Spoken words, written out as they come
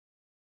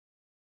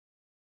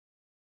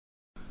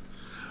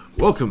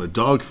Welcome to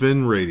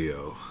DogFin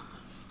Radio.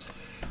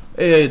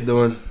 Hey, how you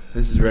doing?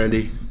 This is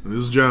Randy. And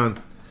this is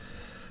John.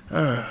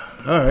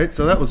 Alright,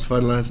 so that was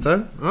fun last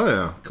time. Oh,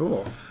 yeah.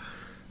 Cool.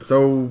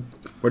 So,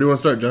 where do you want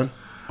to start, John?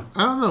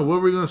 I don't know. What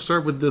are we going to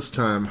start with this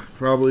time?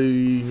 Probably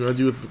you want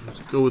to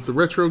go with the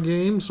retro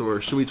games,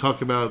 or should we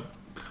talk about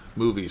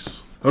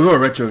movies? I'll go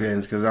with retro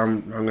games, because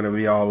I'm going to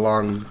be all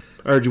along.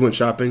 I heard you went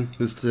shopping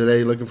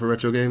today looking for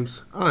retro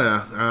games. Oh,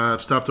 yeah.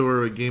 I've stopped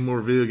over at Game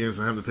Over Video Games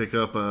and I have to pick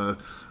up a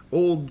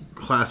old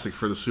classic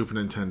for the Super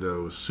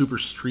Nintendo, Super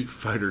Street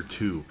Fighter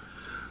 2,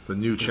 the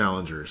new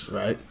challengers.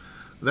 Right.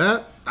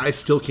 That, I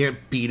still can't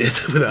beat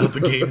it without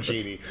the Game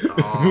Genie.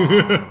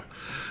 Oh,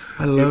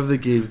 I love the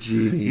Game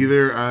Genie.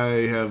 Either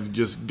I have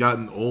just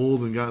gotten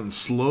old and gotten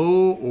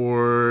slow,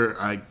 or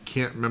I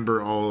can't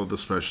remember all of the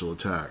special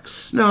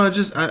attacks. No, it's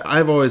just,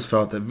 I've always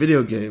felt that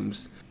video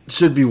games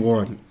should be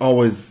won.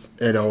 Always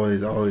and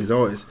always, always,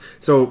 always.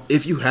 So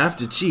if you have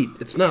to cheat,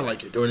 it's not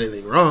like you're doing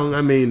anything wrong.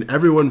 I mean,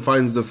 everyone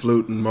finds the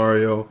flute in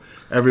Mario.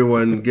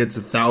 Everyone gets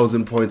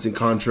 1,000 points in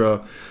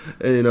Contra.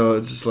 And,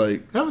 it's just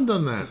like... I haven't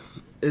done that.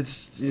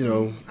 It's,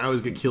 I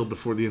always get killed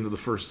before the end of the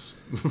first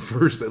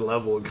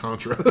level in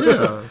Contra.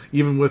 Yeah.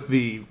 Even with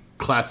the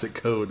classic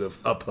code of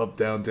up,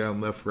 down,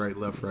 left, right,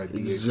 B,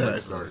 exactly.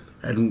 start.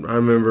 And I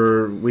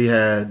remember we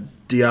had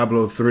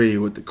Diablo 3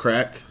 with the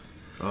crack.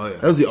 Oh, yeah.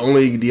 That was the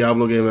only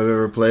Diablo game I've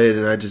ever played,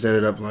 and I just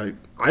ended up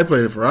I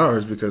played it for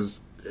hours because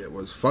it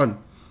was fun.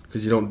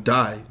 Because you don't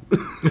die.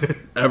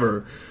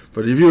 Ever.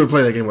 But if you would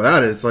play that game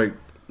without it, it's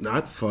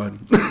not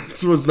fun.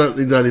 So it's not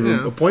even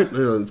a point.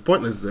 It's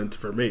pointless then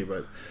for me,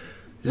 but...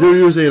 So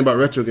you were saying about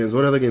retro games.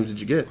 What other games did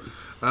you get?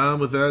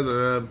 With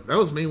that, that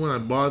was me when I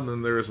bought, and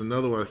then there was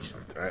another one.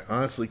 I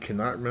honestly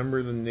cannot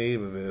remember the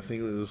name of it. I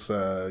think it was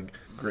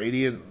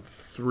Gradient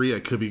 3.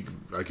 I could be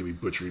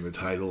butchering the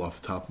title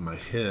off the top of my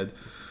head.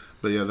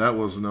 But yeah, that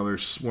was another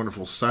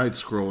wonderful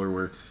side-scroller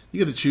where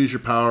you get to choose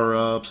your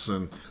power-ups,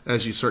 and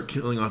as you start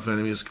killing off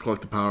enemies,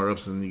 collect the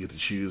power-ups, and you get to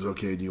choose,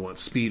 okay, do you want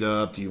speed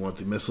up? Do you want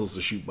the missiles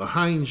to shoot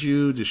behind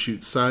you, to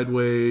shoot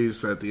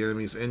sideways at the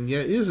enemies? And yeah,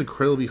 it is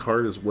incredibly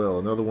hard as well.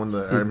 Another one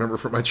that I remember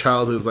from my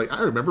childhood is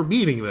I remember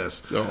beating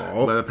this.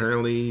 Oh. But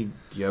apparently,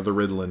 the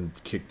Ritalin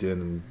kicked in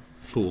and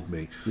fooled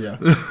me. Yeah,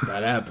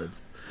 that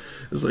happens.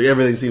 It's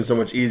everything seems so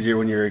much easier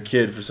when you're a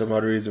kid for some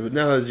odd reason, but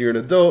now as you're an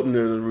adult and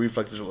the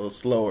reflexes are a little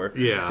slower,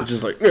 yeah, it's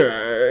just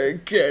I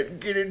can't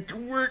get it to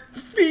work.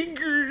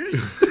 Fingers.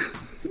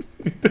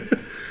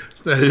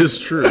 That is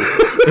true.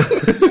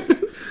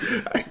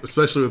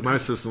 Especially with my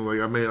system,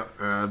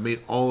 I made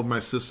all of my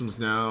systems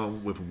now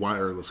with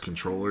wireless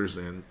controllers,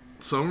 and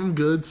some of them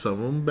good, some of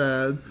them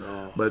bad.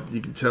 Oh. But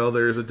you can tell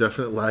there's a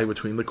definite lag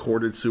between the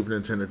corded Super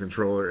Nintendo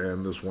controller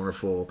and this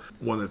wonderful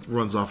one that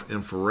runs off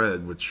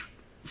infrared, which.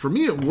 For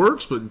me, it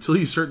works, but until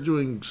you start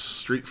doing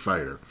Street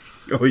Fighter.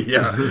 Oh,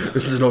 yeah.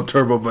 There's no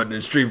turbo button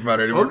in Street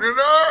Fighter anymore.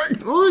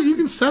 Oh, you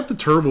can set the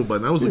turbo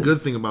button. That was a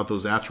good thing about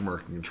those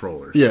aftermarket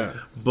controllers. Yeah.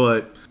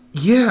 But,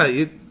 yeah,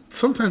 it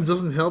sometimes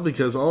doesn't help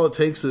because all it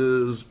takes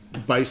is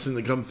Bison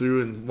to come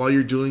through, and while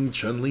you're doing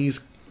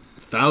Chun-Li's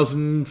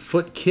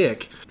 1,000-foot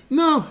kick...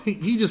 No,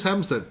 he just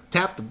happens to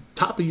tap the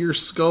top of your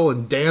skull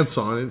and dance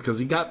on it because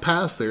he got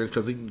past there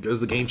because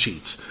the game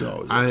cheats.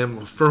 Oh, yeah. I am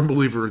a firm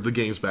believer the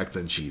games back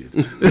then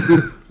cheated.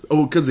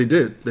 Oh, because they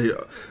did.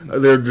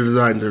 They're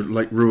designed to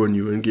ruin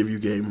you and give you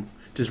game.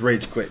 Just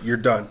rage quit. You're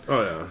done.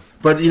 Oh, yeah.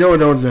 But I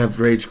don't have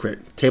rage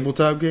quit.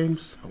 Tabletop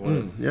games?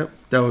 Yep.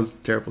 That was a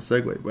terrible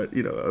segue, but,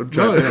 I'm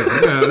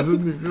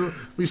trying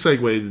we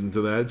segued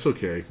into that. It's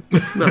okay.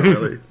 Not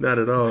really. Not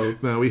at all.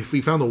 No, we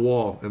found a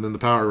wall, and then the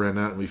power ran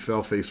out, and we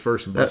fell face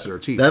first and busted our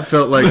teeth. That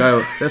felt like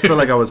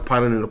I was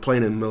piloting a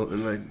plane in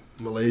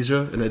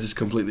Malaysia, and I just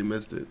completely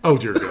missed it. Oh,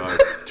 dear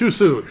God. Too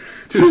soon.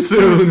 Too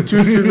soon.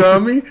 Too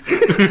tsunami?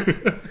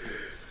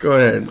 Go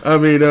ahead.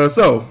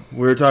 So,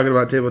 we were talking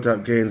about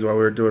tabletop games while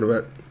we were doing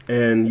it,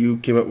 and you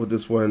came up with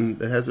this one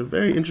that has a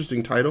very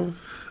interesting title.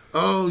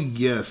 Oh,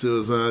 yes. It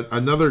was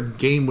another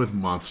game with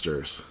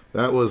monsters.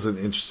 That was an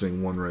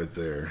interesting one right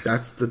there.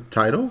 That's the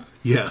title?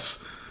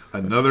 Yes.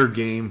 Another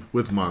game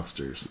with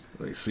monsters.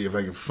 Let's see if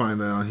I can find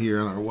that on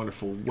here on our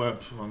wonderful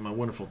on my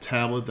wonderful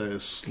tablet that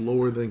is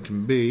slower than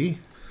can be.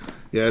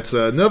 Yeah, it's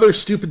another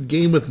stupid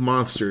game with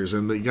monsters,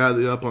 and they got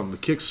it up on the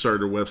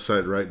Kickstarter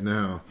website right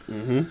now.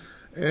 Mm-hmm.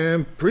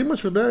 And pretty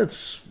much with that,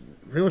 it's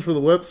pretty much what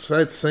the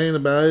website's saying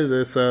about it.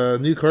 It's a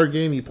new card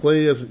game you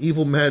play as an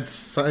evil mad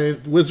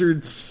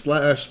wizard /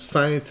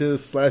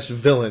 scientist /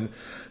 villain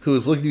who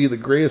is looking to be the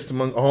greatest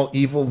among all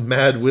evil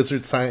mad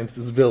wizard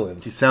scientist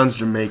villains. He sounds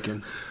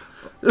Jamaican.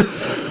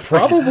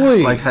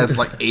 Probably. Has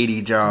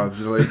 80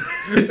 jobs. I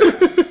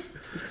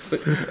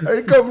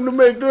come to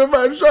make the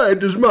mad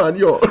scientist, man,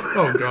 yo.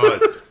 Oh,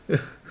 God.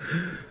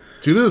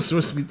 To this, you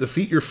must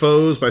defeat your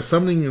foes by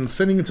summoning and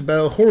sending into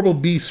battle horrible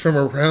beasts from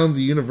around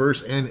the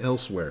universe and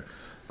elsewhere.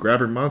 Grab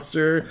your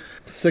monster,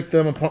 sick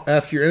them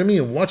after your enemy,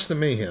 and watch the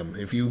mayhem.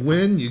 If you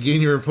win, you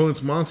gain your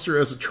opponent's monster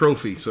as a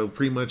trophy. So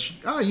pretty much,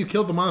 you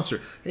killed the monster.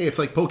 Hey, it's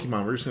like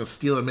Pokemon. We're just going to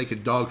steal and make a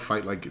dog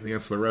fight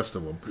against the rest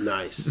of them.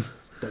 Nice.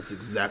 That's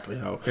exactly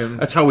how. And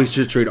that's how we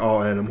should treat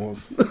all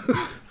animals.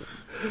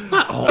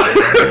 not all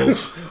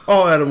animals.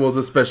 All animals,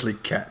 especially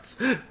cats.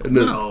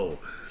 No,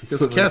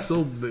 because cats,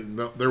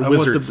 they're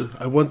wizards.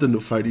 I want them to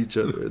fight each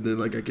other, and then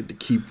like I get to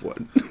keep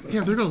one.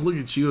 Yeah, they're gonna look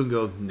at you and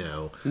go,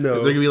 no. No.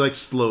 They're gonna be like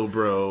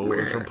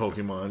Slowbro from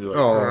Pokemon. You're like,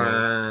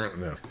 oh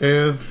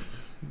no.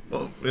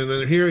 And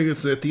then here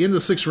it's at the end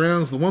of 6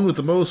 rounds, the one with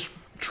the most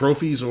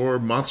trophies or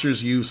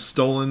monsters you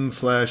stolen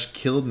 /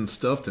 killed and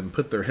stuffed and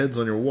put their heads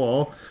on your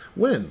wall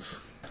wins.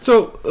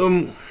 So,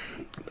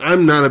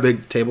 I'm not a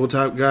big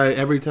tabletop guy.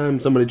 Every time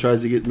somebody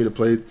tries to get me to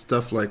play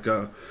stuff like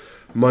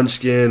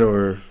Munchkin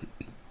or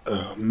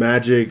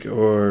Magic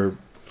or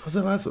what's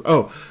that last one?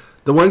 Oh,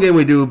 the one game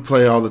we do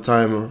play all the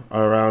time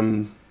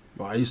around.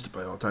 Well, I used to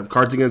play all the time.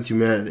 Cards Against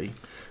Humanity,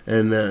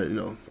 and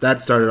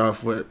that started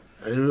off with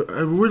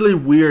a really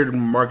weird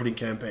marketing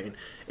campaign.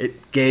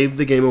 It gave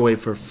the game away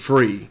for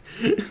free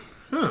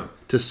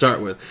to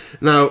start with.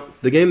 Now,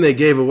 the game they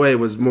gave away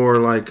was more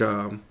like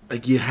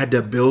you had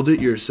to build it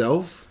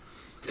yourself.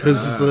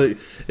 Because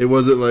it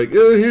wasn't like,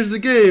 oh, here's the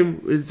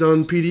game. It's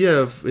on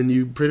PDF, and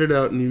you print it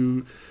out, and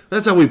you...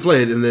 That's how we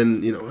played. And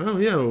then, oh,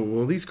 yeah,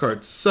 well, these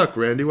cards suck,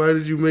 Randy. Why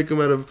did you make them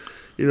out of,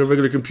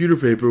 regular computer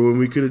paper when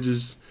we could have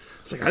just...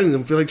 It's like, I didn't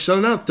even feel like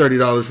shelling out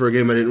 $30 for a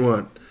game I didn't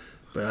want.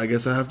 But I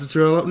guess I have to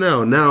trail up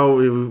now. Now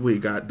we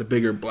got the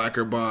bigger,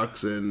 blacker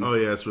box, and... Oh,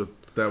 yeah, it's with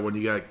that one.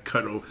 You got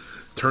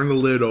turn the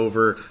lid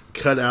over,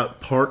 cut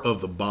out part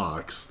of the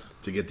box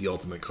to get the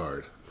ultimate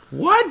card.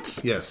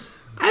 What? Yes.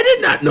 I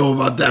did not know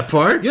about that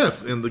part.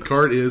 Yes, and the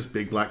card is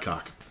Big Black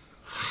Cock,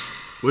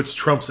 which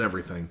trumps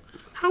everything.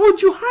 How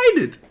would you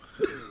hide it?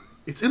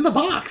 It's in the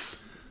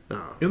box.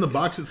 Oh. In the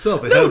box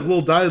itself. It has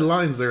little dotted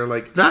lines there,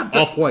 like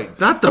off-white.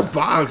 Not the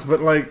box,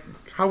 but like,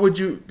 how would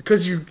you...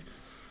 Because you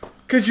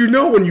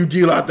when you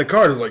deal out the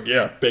card, it's like,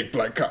 yeah, Big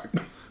Black Cock.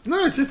 No,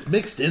 it's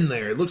mixed in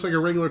there. It looks like a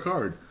regular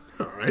card.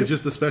 All right. It's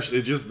just the special...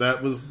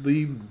 that was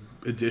the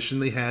addition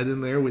they had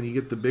in there. When you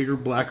get the bigger,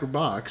 blacker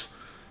box,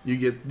 you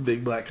get the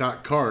Big Black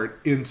Cock card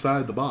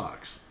inside the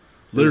box.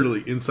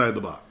 Literally inside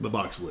the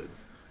box lid.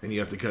 And you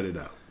have to cut it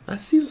out.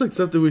 That seems like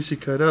something we should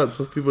cut out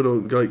so people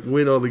don't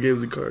win all the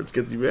games of Cards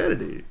Against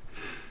Humanity.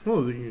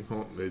 Well,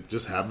 it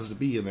just happens to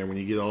be in there when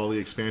you get all the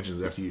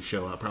expansions after you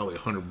shell out probably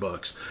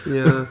 $100.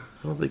 Yeah,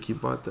 I don't think he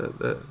bought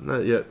that.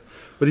 Not yet.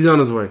 But he's on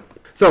his way.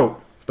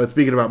 So, but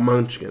speaking about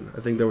Munchkin,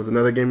 I think there was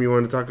another game you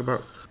wanted to talk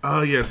about.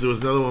 Yes, there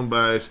was another one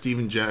by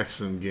Steven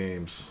Jackson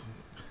Games.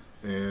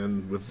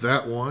 And with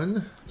that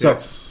one,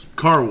 it's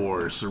Car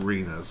Wars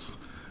Arenas,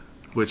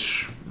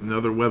 which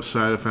another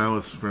website I found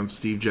was from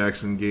Steve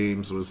Jackson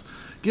Games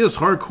gives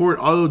hardcore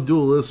auto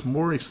duelists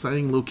more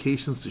exciting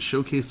locations to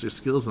showcase their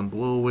skills and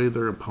blow away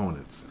their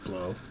opponents.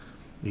 Blow?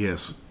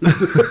 Yes.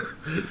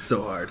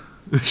 So hard.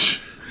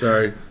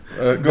 Sorry.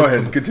 Go ahead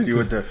and continue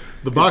with that.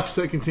 The box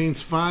set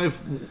contains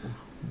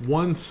 5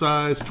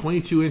 one-size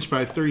 22-inch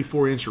by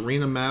 34-inch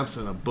arena maps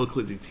and a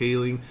booklet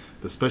detailing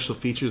the special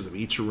features of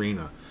each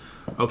arena.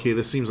 Okay,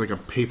 this seems like a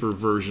paper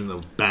version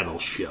of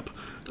Battleship.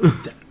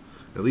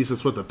 At least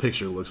that's what the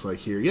picture looks like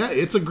here. Yeah,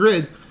 it's a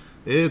grid.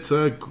 It's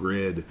a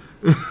grid.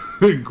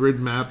 Grid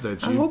map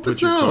that you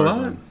put your cars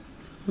on.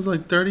 It was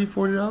like $30,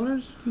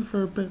 $40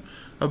 for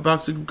a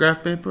box of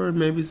graph paper and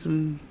maybe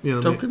some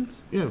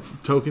tokens?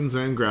 Tokens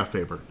and graph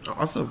paper.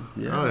 Awesome.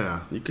 Yeah. Oh,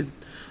 yeah. You could.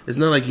 It's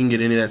not like you can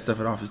get any of that stuff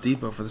at Office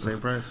Depot for the same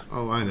price.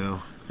 Oh, I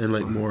know. And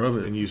more of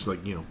it. And use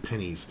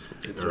pennies.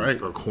 That's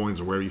right. Or coins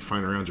or whatever you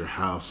find around your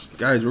house.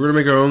 Guys, we're going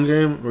to make our own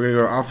game. We're going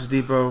to go to Office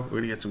Depot. We're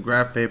going to get some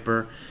graph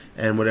paper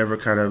and whatever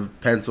kind of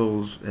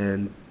pencils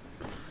and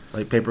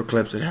paper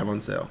clips they have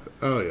on sale.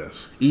 Oh,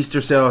 yes.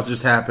 Easter sale has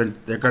just happened.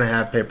 They're going to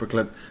have paper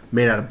clip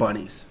made out of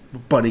bunnies.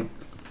 Bunny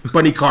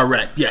car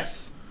wreck.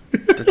 Yes. We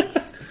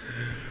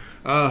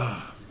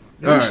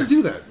should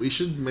do that. We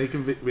should make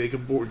a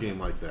board game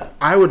like that.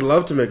 I would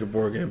love to make a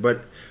board game,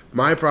 but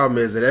my problem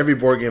is that every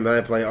board game that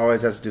I play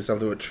always has to do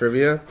something with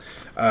trivia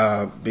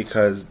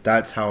because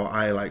that's how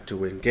I like to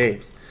win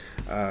games.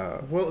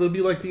 Well, it'll be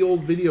like the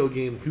old video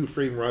game Who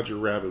Framed Roger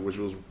Rabbit, which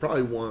was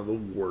probably one of the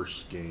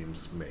worst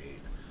games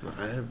made.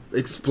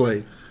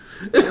 Explain.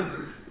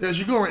 As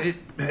you go around,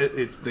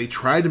 they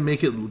try to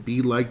make it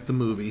be like the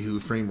movie Who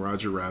Framed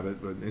Roger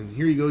Rabbit, and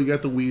here you go, you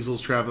got the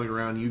weasels traveling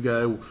around, you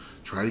gotta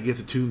try to get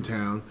to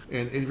Toontown,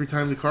 and every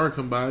time the car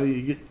come by,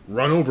 you get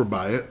run over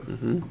by it,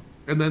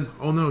 and then,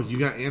 oh no, you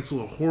got answer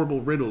a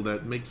horrible riddle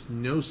that makes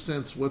no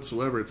sense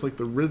whatsoever. It's like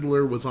the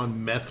Riddler was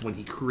on meth when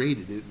he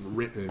created it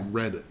and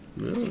read it.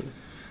 Really?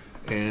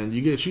 And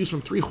you get to choose from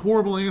 3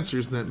 horrible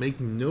answers that make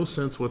no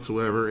sense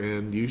whatsoever,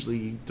 and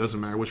usually doesn't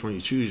matter which one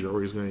you choose, you're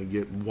always going to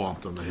get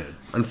whomped on the head.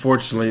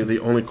 Unfortunately, the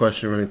only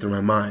question running through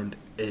my mind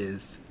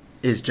is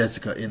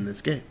Jessica in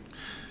this game?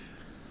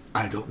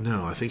 I don't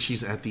know. I think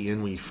she's at the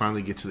end when you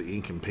finally get to the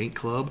Ink and Paint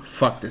Club.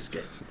 Fuck this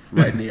game.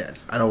 Right in the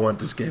ass. I don't want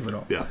this game at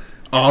all. Yeah.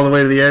 All the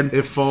way to the end?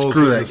 It falls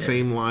in the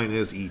same line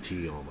as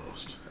E.T.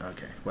 almost.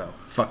 Okay, well,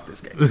 fuck this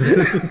game.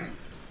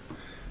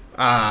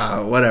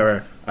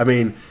 Whatever. I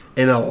mean,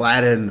 in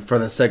Aladdin for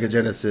the Sega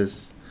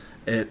Genesis,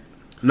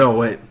 No,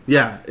 wait.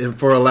 Yeah, and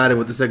for Aladdin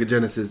with the Sega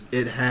Genesis,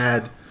 it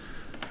had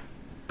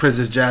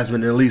Princess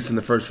Jasmine at least in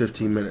the first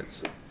 15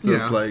 minutes. So Yeah,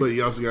 it's like, but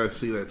you also got to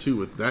see that too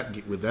with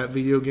that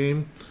video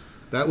game.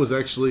 That was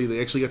actually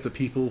they actually got the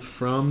people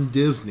from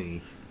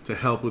Disney to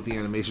help with the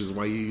animations.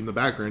 While you in the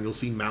background, you'll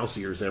see mouse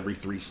ears every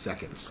 3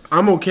 seconds.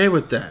 I'm okay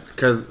with that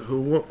because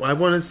I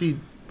want to see.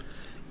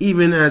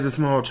 Even as a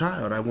small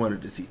child, I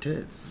wanted to see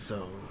tits.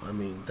 So I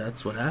mean,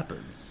 that's what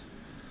happens.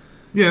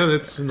 Yeah,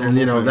 that's a normal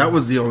thing. That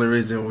was the only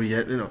reason we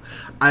had.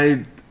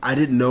 I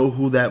didn't know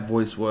who that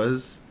voice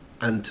was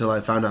until I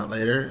found out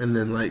later, and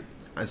then like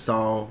I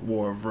saw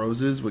War of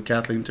Roses with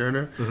Kathleen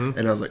Turner,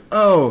 and I was like,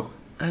 oh,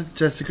 that's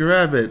Jessica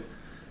Rabbit.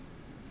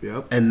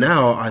 Yep. And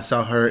now I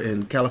saw her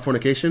in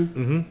Californication.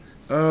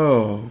 Mm-hmm.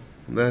 Oh,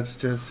 that's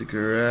Jessica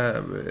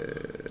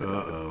Rabbit.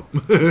 Uh-oh.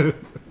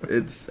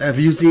 Have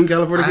you seen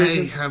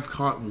Californication? I have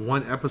caught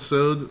one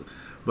episode,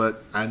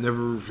 but I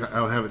don't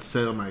have it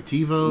set on my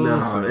TiVo.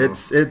 No,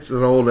 so. it's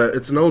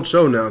an old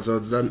show now, so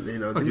it's done.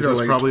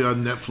 It's probably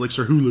on Netflix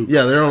or Hulu.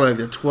 Yeah, they're on like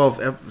their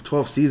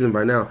 12th season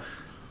by now.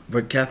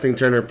 But Kathleen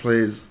Turner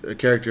plays a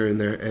character in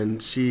there,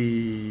 and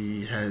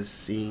she has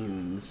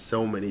seen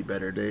so many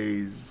better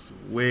days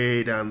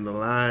way down the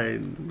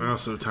line. Wow,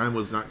 so time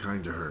was not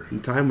kind to her.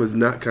 And time was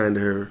not kind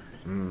to her.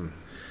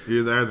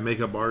 Either that or the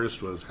makeup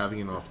artist was having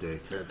an off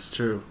day. That's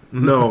true.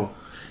 No,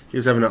 he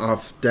was having an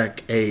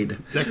off-decade.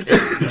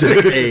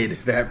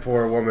 Decade. That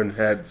poor woman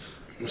had.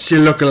 She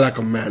looked like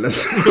a man.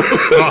 It's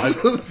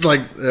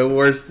like the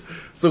worst.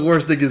 It's the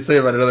worst thing you can say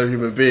about another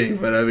human being.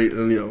 But I mean,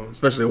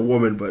 especially a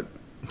woman. But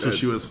so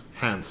she was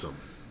handsome.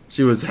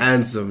 She was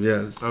handsome,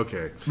 yes.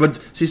 Okay, but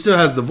she still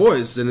has the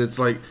voice, and it's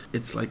like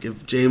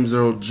if James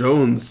Earl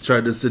Jones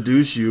tried to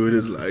seduce you, and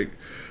is like,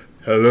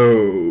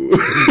 "Hello,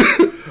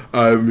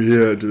 I'm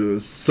here to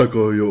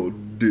suckle your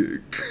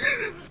dick."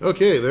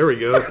 Okay, there we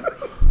go.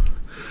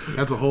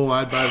 That's a whole.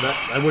 I'd buy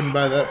that. I wouldn't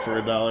buy that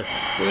for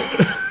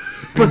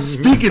 $1. But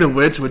speaking of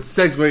which, would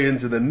segue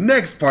into the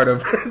next part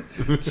of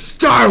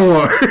Star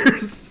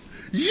Wars.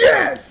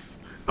 Yes.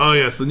 Oh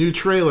yes, the new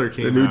trailer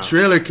came out. The new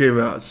trailer came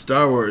out.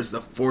 Star Wars: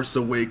 The Force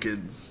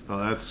Awakens. Oh,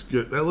 that's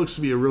good. That looks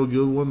to be a real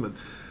good one. But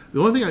the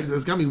only thing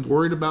that's got me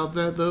worried about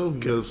that, though,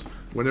 because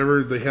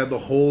whenever they had the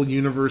whole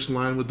universe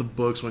line with the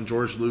books, when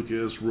George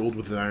Lucas ruled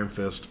with an iron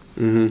fist,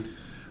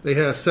 they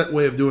had a set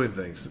way of doing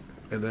things.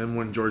 And then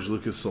when George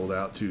Lucas sold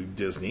out to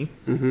Disney,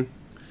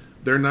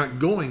 they're not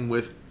going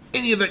with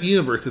any of that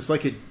universe. It's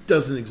like it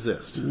doesn't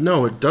exist.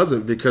 No, it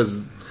doesn't,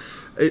 because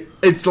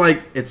it's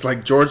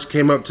like George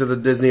came up to the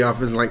Disney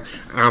office and like,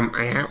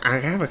 I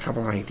have a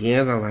couple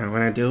ideas on what I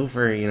want to do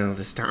for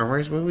the Star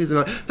Wars movies and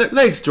all.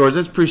 Thanks, George.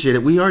 Let's appreciate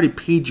it. We already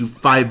paid you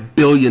 $5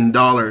 billion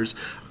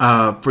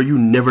for you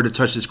never to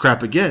touch this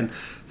crap again.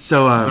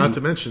 So not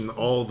to mention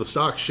all the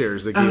stock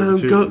shares they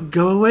gave to.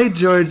 Go away,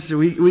 George.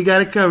 We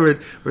got it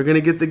covered. We're gonna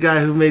get the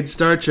guy who made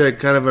Star Trek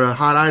kind of a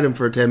hot item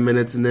for 10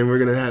 minutes, and then we're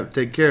gonna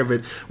take care of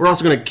it. We're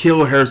also gonna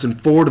kill Harrison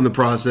Ford in the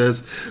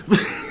process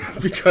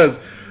because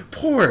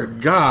poor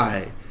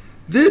guy.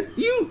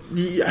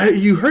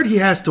 You heard he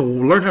has to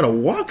learn how to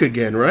walk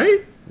again,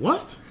 right?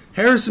 What?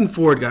 Harrison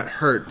Ford got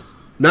hurt,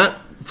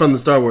 not from the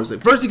Star Wars thing.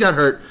 First, he got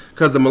hurt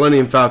because the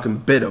Millennium Falcon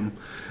bit him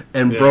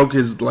and broke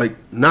his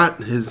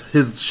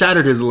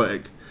shattered his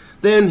leg.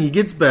 Then he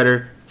gets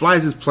better,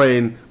 flies his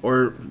plane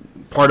or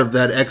part of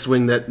that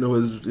X-wing that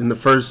was in the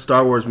first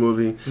Star Wars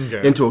movie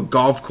into a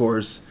golf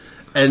course,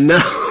 and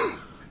now.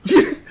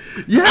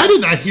 Yeah, I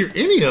did not hear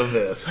any of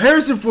this.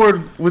 Harrison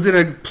Ford was in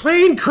a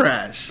plane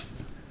crash.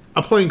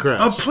 A plane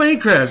crash. A plane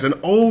crash. An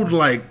old,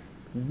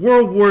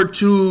 World War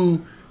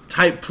II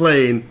type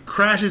plane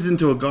crashes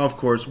into a golf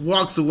course,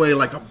 walks away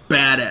like a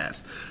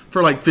badass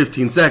for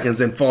 15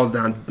 seconds and falls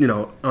down,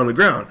 on the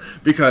ground.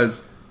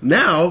 Because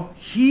now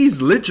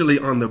he's literally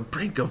on the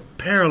brink of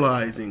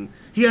paralyzing.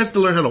 He has to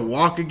learn how to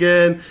walk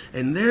again,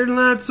 and they're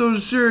not so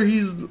sure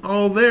he's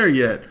all there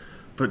yet.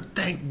 But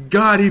thank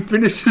God he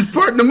finished his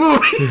part in the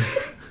movie.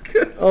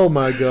 Oh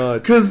my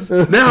God! Because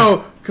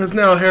now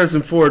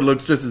Harrison Ford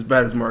looks just as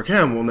bad as Mark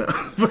Hamill now.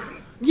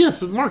 Yes,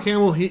 but Mark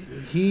Hamill, he's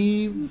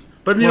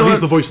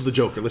the voice of the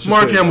Joker.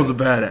 Mark Hamill's a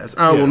badass.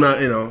 I will not,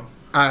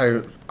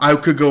 I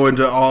could go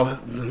into all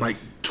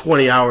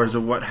 20 hours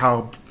of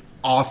how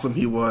awesome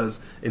he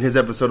was in his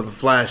episode of The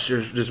Flash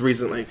just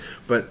recently,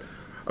 but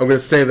I'm going to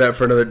save that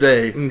for another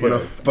day.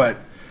 Okay. But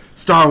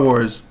Star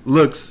Wars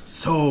looks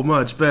so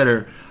much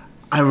better.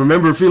 I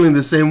remember feeling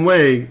the same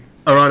way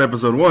around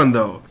episode 1,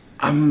 though.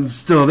 I'm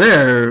still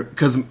there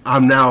because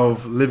I'm now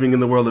living in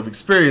the world of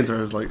experience. Where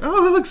I was like,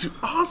 oh, that looks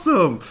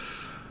awesome.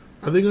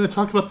 Are they going to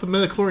talk about the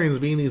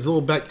midichlorians being these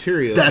little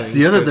bacteria? That's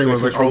the other thing.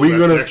 Are we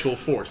going to actual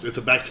force? It's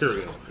a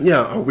bacteria.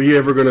 Yeah. Are we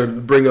ever going to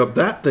bring up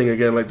that thing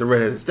again, like the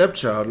redheaded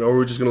stepchild, or are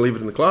we just going to leave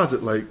it in the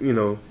closet,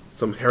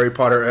 some Harry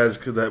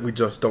Potter-esque that we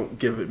just don't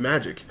give it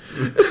magic?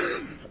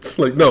 It's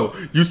like, no,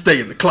 you stay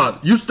in the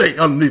closet. You stay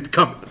underneath the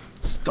cupboard.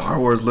 Star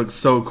Wars looks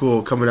so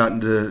cool coming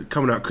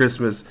out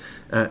Christmas,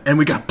 and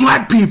we got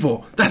black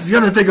people. That's the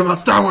other thing about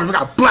Star Wars. We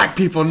got black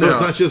people now. So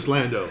it's not just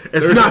Lando.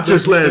 It's not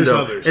just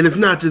Lando, and it's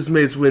not just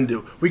Mace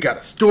Windu. We got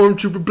a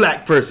stormtrooper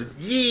black person.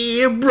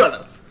 Yeah,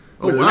 brothers.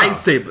 With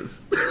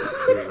lightsabers.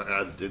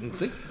 I didn't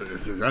think.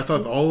 I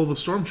thought all of the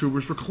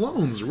stormtroopers were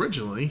clones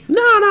originally. No.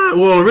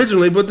 Well,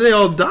 originally, but they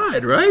all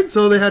died, right?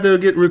 So they had to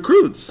get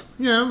recruits.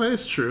 Yeah, that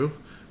is true.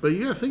 But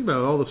you got to think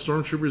about all the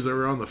stormtroopers that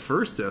were on the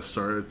first Death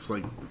Star. It's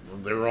like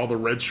they were all the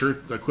red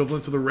shirt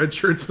equivalent to the red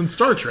shirts in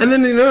Star Trek. And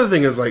then another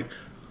thing is like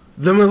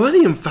the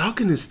Millennium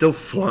Falcon is still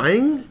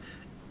flying.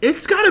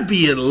 It's got to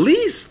be at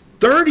least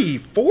 30,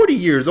 40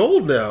 years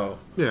old now.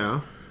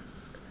 Yeah.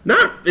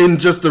 Not in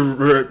just in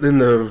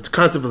the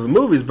concept of the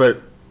movies,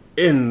 but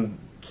in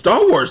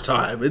Star Wars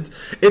time.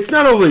 It's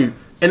not only,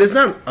 and it's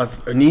not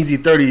an easy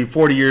 30,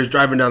 40 years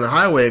driving down the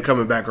highway and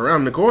coming back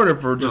around the corner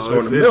for just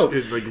going to milk.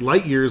 It's like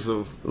light years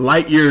of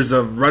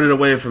running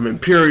away from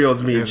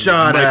Imperials being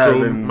shot at,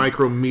 and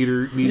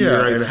meteorites,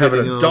 and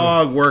having a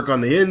dog work on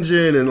the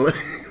engine, and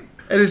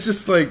it's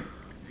just like,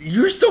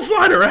 you're still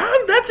flying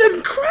around? That's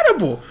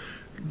incredible.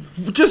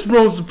 Just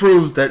most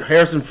proves that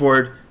Harrison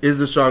Ford is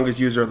the strongest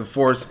user of the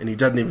Force, and he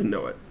doesn't even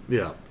know it.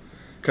 Yeah.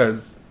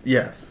 Because,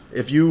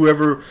 if you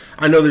ever...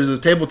 I know there's a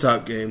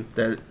tabletop game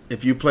that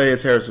if you play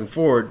as Harrison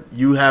Ford,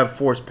 you have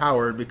Force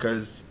power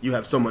because you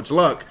have so much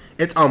luck.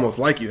 It's almost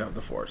like you have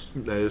the Force.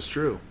 That is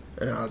true.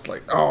 And I was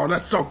like, oh,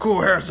 that's so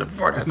cool, Harrison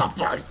Ford has the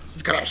Force.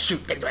 He's going to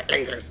shoot things with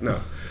lasers. No.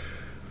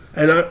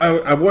 And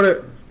I want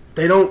to...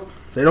 They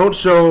don't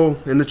show...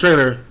 In the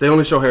trailer, they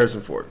only show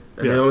Harrison Ford.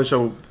 And they only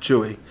show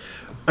Chewie.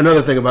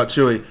 Another thing about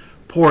Chewie,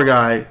 poor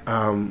guy,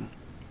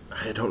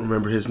 I don't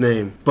remember his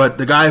name, but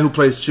the guy who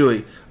plays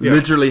Chewie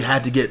literally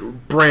had to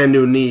get brand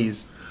new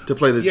knees to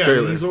play this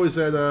trailer. He's always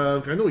at,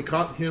 I know we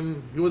caught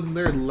him, he wasn't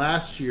there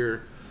last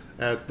year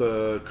at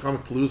the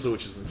Comic Palooza,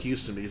 which is in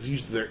Houston, but he's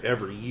usually there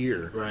every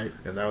year. Right.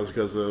 And that was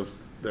because of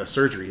the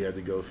surgery he had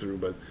to go through.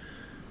 But,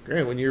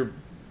 Grant, when you're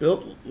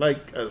built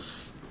like a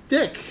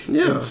stick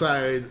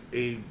inside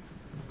a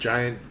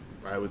giant,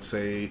 I would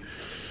say...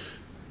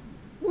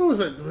 What was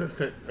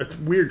that?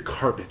 A weird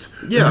carpet.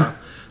 Yeah.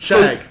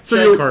 Shag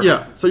carpet.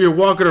 Yeah. So you're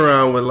walking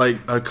around with like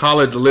a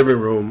college living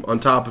room on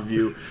top of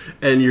you,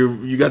 and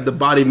you got the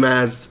body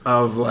mass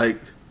of like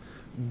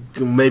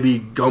maybe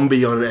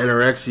Gumby on an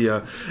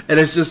anorexia, and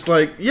it's just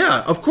like,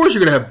 of course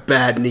you're gonna have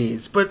bad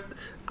knees, but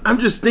I'm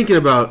just thinking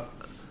about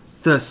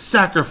the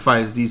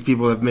sacrifice these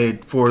people have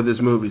made for this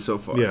movie so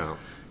far. Yeah.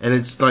 And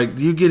it's like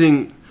you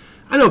getting.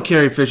 I know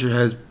Carrie Fisher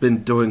has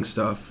been doing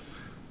stuff.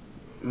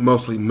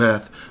 Mostly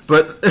meth,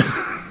 but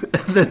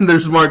then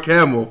there's Mark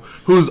Hamill,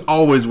 who's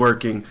always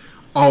working.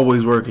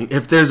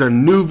 If there's a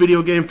new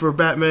video game for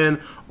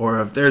Batman,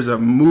 or if there's a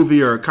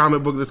movie or a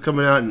comic book that's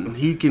coming out and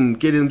he can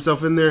get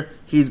himself in there,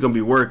 he's going to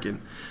be working.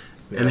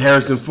 And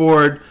Harrison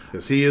Ford,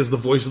 because he is the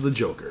voice of the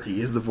Joker. He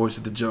is the voice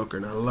of the Joker,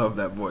 and I love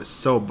that voice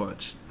so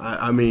much.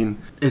 I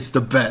mean, it's the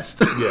best.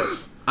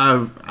 Yes.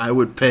 I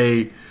would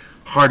pay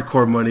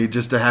hardcore money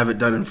just to have it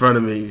done in front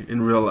of me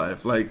in real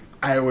life. Like,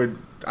 I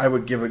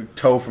would give a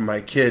toe for my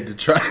kid to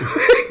try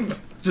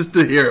just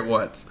to hear it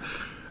once.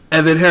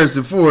 And then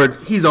Harrison Ford,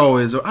 he's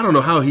always, I don't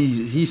know how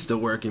he's still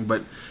working,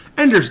 but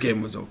Ender's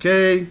Game was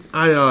okay.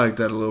 I like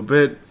that a little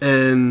bit.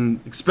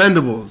 And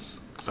Expendables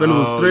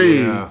 3.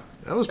 Yeah.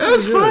 That was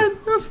fine.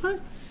 That was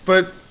fine.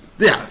 But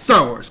yeah,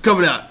 Star Wars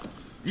coming out.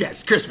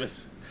 Yes,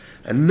 Christmas.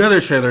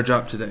 Another trailer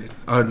dropped today.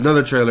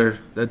 Another trailer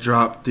that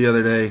dropped the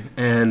other day,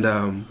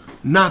 and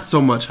not so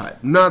much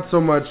hype. Not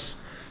so much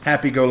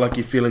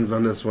happy-go-lucky feelings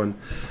on this one.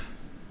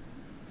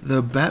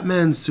 The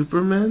Batman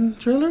Superman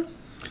trailer?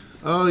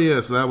 Oh,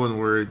 yes, that one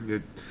where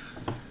you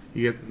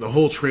get the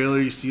whole trailer,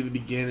 you see the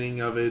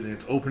beginning of it, and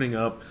it's opening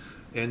up,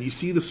 and you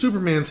see the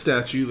Superman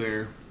statue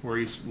there, where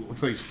he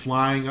looks like he's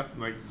flying up,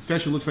 like, the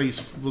statue looks like he's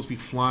supposed to be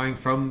flying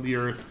from the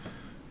earth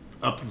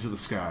up into the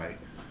sky.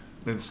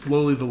 Then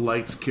slowly the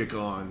lights kick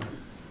on,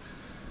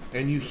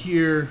 and you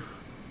hear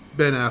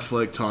Ben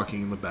Affleck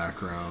talking in the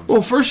background.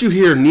 Well, first you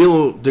hear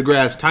Neil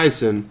deGrasse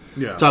Tyson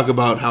Yeah. talk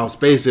about how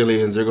space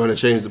aliens are going to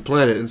change the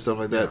planet and stuff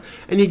like that.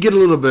 And you get a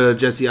little bit of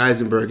Jesse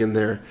Eisenberg in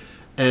there.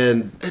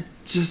 And it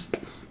just...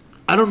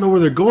 I don't know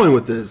where they're going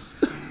with this.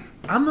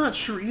 I'm not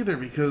sure either,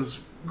 because,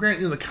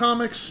 Grant, in the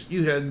comics,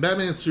 you had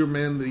Batman and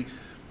Superman,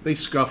 they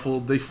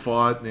scuffled, they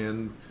fought,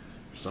 and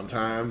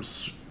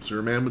sometimes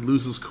Superman would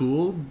lose his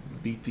cool,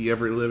 beat the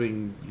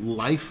ever-living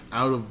life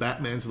out of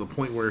Batman to the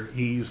point where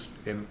he's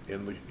in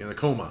a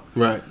coma.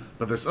 Right.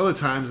 But there's other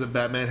times that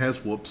Batman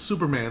has whooped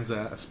Superman's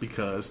ass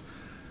because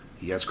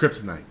he has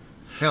kryptonite.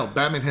 Hell,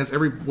 Batman has a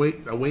way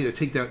to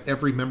take down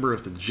every member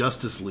of the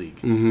Justice League.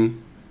 Mm-hmm.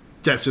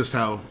 That's just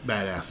how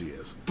badass he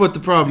is. But the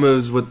problem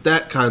is with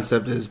that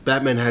concept is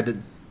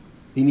Batman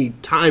you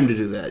need time to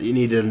do that. You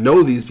need to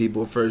know these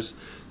people first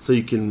so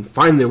you can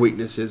find their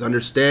weaknesses,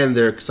 understand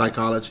their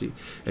psychology,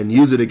 and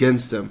use it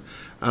against them.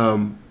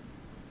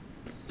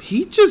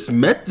 He just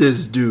met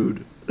this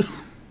dude.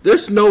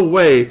 There's no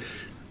way.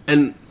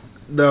 And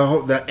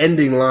the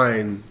ending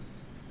line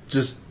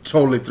just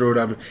totally threw it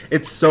on me.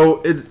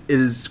 It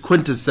is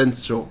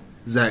quintessential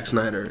Zack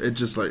Snyder. It's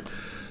just like,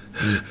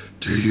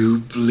 do you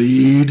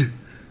bleed?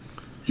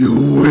 You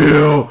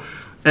will.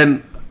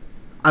 And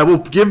I will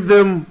give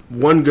them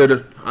one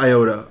good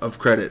iota of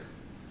credit.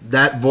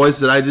 That voice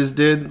that I just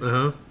did,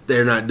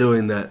 they're not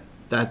doing that.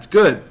 That's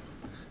good.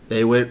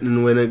 They went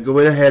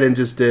ahead and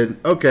just did,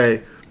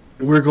 okay,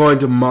 we're going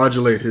to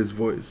modulate his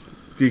voice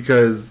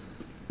because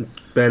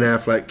Ben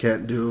Affleck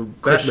can't do a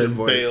Batman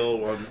voice. Bale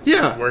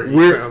where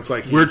he sounds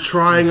like we're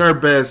trying our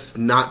best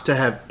not to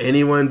have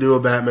anyone do a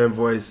Batman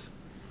voice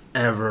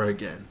ever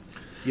again.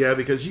 Yeah,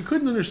 because you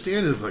couldn't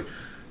understand it. It's like,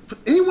 but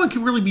anyone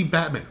can really be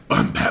Batman.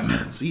 I'm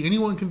Batman. See,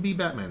 anyone can be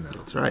Batman now.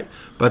 That's right.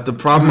 But the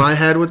problem I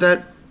had with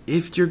that,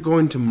 if you're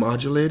going to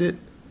modulate it,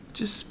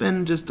 just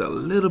spend just a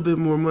little bit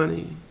more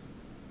money.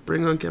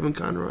 Bring on Kevin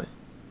Conroy.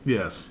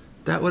 Yes.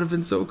 That would have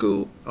been so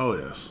cool. Oh,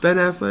 yes. Ben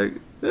Affleck.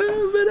 Ben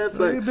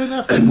Affleck. Ben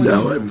Affleck. And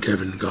now I'm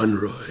Kevin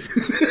Conroy.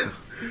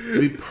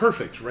 It'd be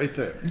perfect right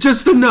there.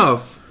 Just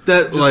enough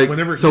that, just like,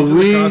 whenever he's in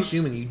the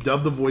costume and you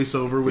dub the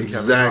voiceover with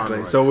Kevin Conroy.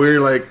 Exactly. So we're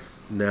like,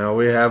 now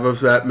we have a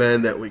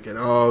Batman that we can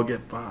all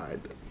get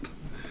behind.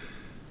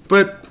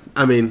 But,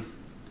 I mean,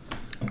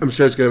 I'm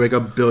sure it's going to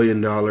make $1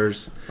 billion. Oh,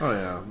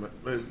 yeah.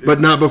 But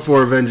not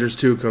before Avengers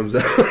 2 comes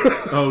out.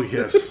 Oh,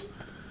 yes.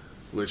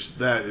 Which,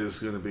 that is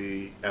going to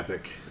be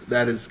epic.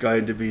 That is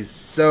going to be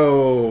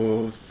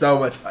so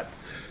much fun.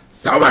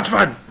 So much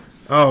fun!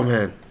 Oh,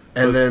 man.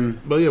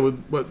 But yeah,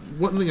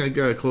 one thing I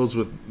got to close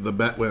with the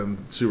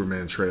Batman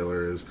Superman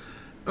trailer is,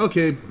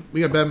 okay,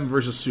 we got Batman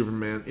versus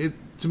Superman.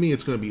 To me,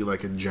 it's going to be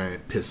like a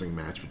giant pissing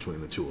match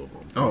between the two of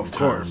them. Oh, of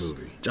course.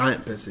 Movie.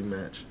 Giant pissing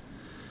match.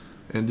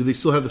 And do they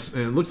still have this?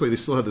 And it looks like they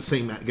still have the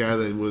same guy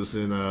that was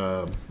in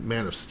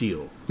Man of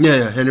Steel.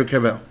 Yeah, Henry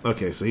Cavill.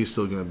 Okay, so he's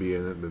still going to be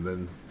in it, and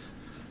then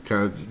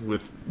kind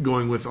of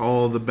going with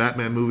all the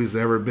Batman movies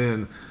that ever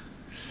been,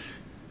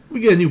 we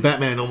get a new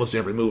Batman in almost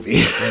every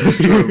movie. That's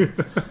true.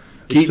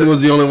 Keaton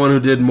was the only one who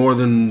did more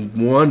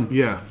than one.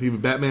 Yeah, he was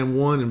Batman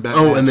 1 and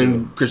Batman 2. Oh, and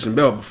then Christian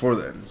Bale before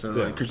then. So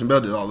like, Christian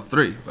Bale did all the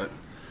three. But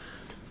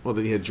well,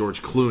 then he had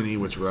George Clooney,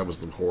 which that was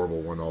the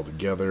horrible one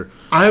altogether.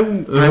 I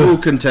will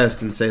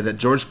contest and say that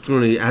George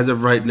Clooney, as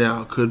of right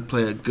now, could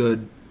play a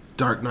good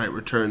Dark Knight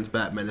Returns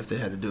Batman if they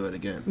had to do it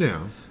again.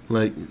 Yeah.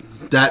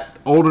 Like, that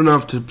old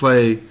enough to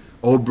play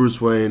old Bruce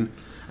Wayne,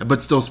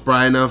 but still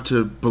spry enough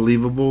to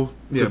believable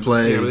to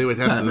play. Yeah, they would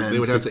have Batman to. They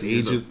would have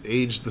to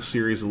age the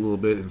series a little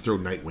bit and throw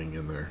Nightwing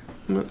in there.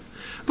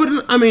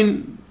 But I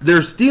mean,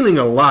 they're stealing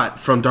a lot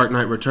from Dark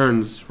Knight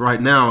Returns right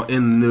now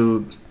in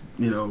the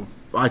new,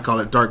 I call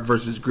it Dark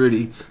versus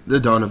Gritty, The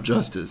Dawn of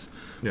Justice.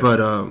 Yeah. But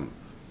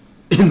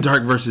in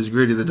Dark versus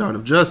Gritty, The Dawn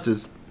of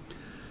Justice,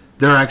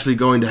 they're actually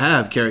going to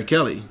have Carrie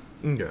Kelly,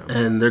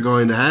 and they're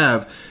going to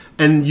have.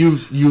 And you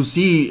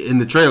see in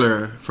the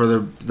trailer for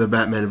the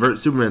Batman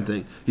vs Superman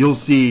thing, you'll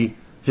see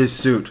his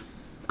suit,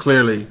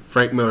 clearly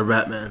Frank Miller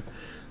Batman.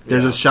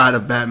 There's a shot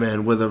of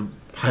Batman with a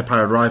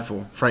high-powered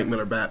rifle, Frank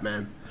Miller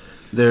Batman.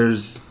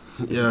 There's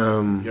you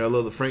gotta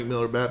love the Frank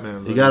Miller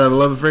Batman. You gotta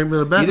love the Frank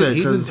Miller Batman.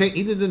 He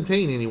didn't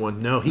detain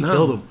anyone. No, he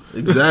killed him.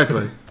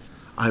 Exactly.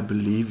 I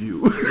believe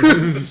you. I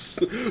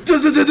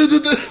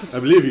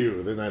believe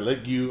you. Then I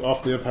let you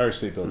off the Empire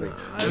State Building.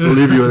 I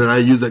believe you, and then I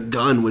use a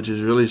gun, which is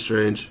really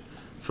strange.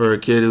 For a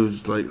kid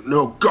who's like,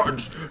 no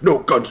guns, no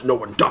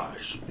one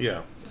dies.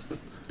 Yeah.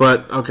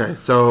 But, okay,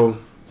 so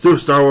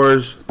Star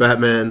Wars,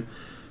 Batman,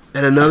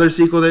 and another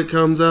sequel that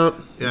comes out.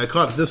 Yeah, I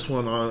caught this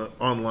one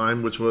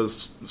online, which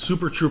was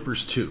Super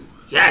Troopers 2.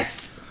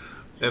 Yes!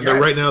 And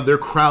right now, they're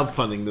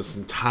crowdfunding this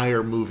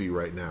entire movie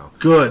right now.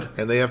 Good.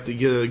 And they have to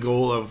get a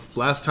goal of,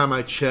 last time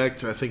I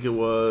checked, I think it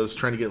was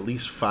trying to get at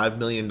least $5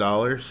 million.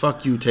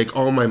 Fuck you, take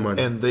all my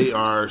money. And they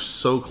are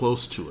so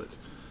close to it.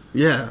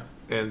 Yeah.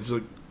 And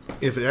so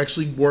if it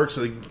actually works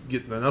and they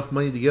get enough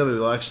money together,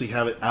 they'll actually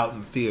have it out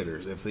in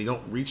theaters. If they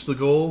don't reach the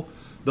goal,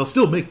 they'll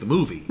still make the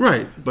movie.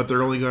 Right. But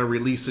they're only going to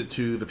release it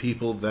to the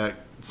people that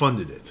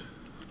funded it.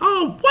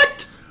 Oh,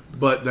 what?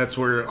 But that's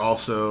where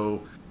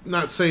also,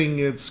 not saying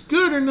it's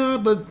good or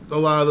not, but a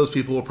lot of those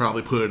people will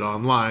probably put it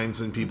online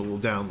and people will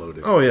download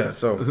it. Oh, yeah.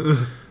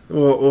 So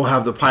we'll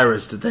have the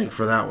pirates to thank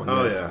for that one.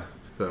 Oh, yeah.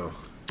 So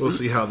we'll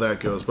see how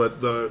that goes.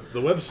 But the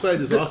website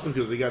is awesome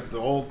because they got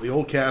the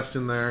whole cast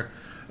in there.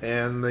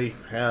 And they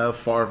have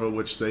Farva,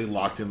 which they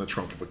locked in the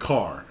trunk of a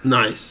car.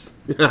 Nice.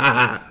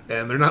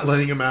 And they're not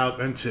letting him out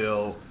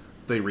until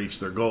they reach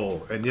their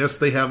goal. And yes,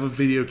 they have a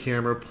video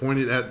camera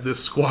pointed at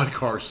this squad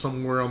car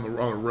somewhere on a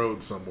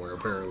road somewhere,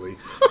 apparently.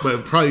 But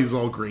it probably is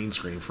all green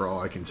screen for all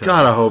I can tell.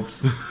 God, I hope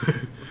so.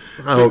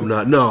 I hope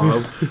not.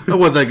 No, I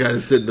want that guy to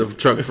sit in the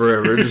truck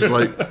forever. Just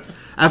like,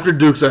 after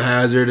Dukes of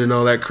Hazzard and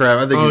all that crap,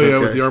 I think he's okay.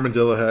 With the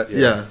armadillo hat.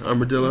 Yeah,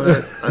 armadillo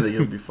hat. I think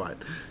he'll be fine.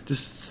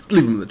 Just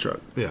leave him in the truck.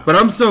 Yeah. But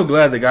I'm so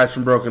glad the guys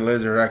from Broken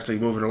Lizard are actually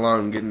moving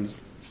along and getting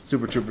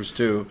Super Troopers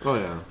 2. Oh,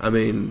 yeah. I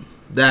mean,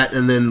 That,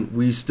 and then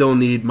we still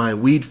need my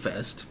Weed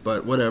Fest,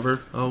 but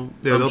whatever.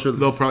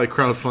 They'll probably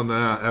crowdfund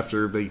that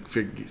after they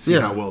see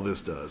how well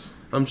this does.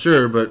 I'm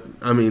sure, but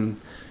I mean,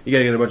 you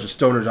gotta get a bunch of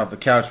stoners off the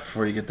couch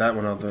before you get that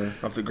one off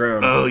the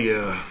ground. Oh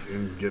yeah,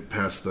 and get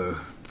past the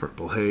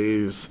purple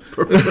haze.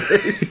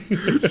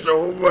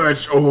 So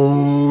much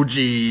OG.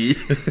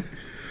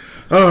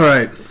 All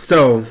right,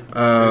 so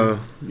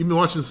you've been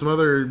watching some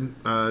other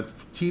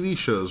TV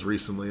shows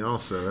recently,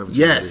 also, haven't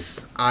you?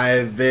 Yes,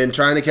 I've been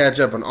trying to catch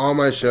up on all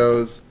my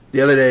shows.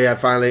 The other day,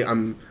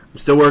 I'm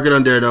still working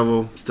on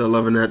Daredevil. Still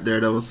loving that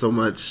Daredevil so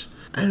much,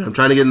 and I'm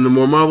trying to get into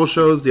more Marvel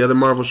shows. The other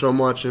Marvel show I'm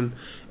watching,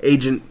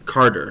 Agent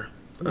Carter.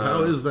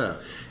 How is that?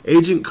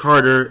 Agent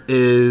Carter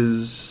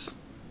is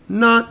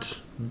not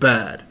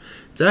bad.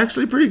 It's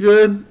actually pretty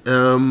good.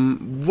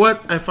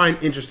 What I find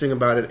interesting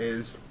about it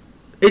is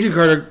Agent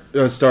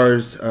Carter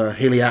stars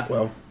Haley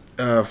Atwell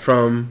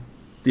from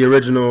the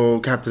original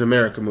Captain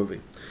America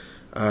movie,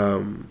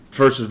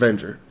 First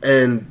Avenger.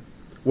 And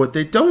what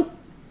they don't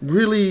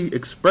really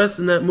express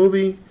in that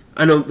movie,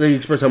 I know they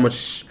express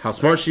how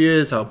smart she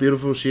is, how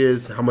beautiful she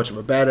is, how much of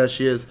a badass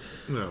she is.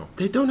 No.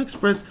 They don't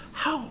express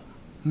how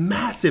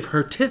massive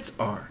her tits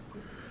are.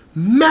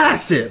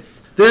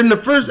 Massive! They're in the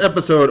first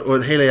episode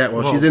with Haley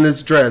Atwell. Whoa. She's in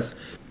this dress.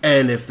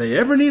 And if they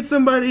ever need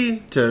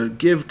somebody to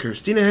give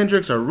Christina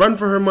Hendricks a run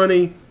for her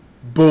money,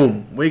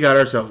 boom, we got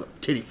ourselves a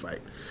titty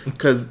fight.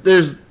 Because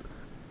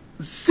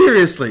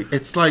seriously,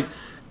 it's like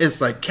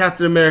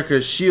Captain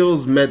America's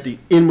shields met the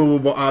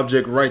immovable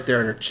object right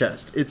there in her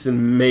chest. It's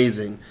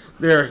amazing.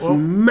 They're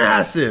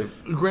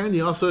massive. Granted,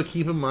 you also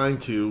keep in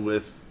mind, too,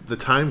 with the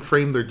time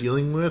frame they're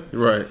dealing with.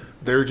 Right.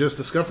 They're just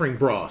discovering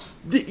bras.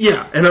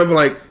 Yeah, and I'm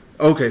like,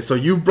 okay, so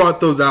you brought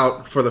those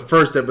out for the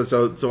first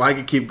episode so I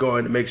could keep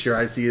going to make sure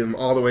I see them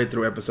all the way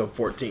through episode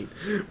 14.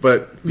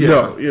 But,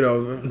 no,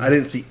 I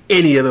didn't see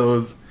any of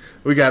those.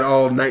 We got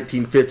all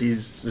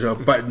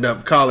 1950s,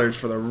 buttoned-up collars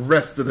for the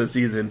rest of the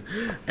season.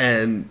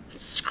 And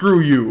screw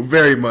you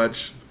very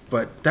much.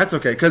 But that's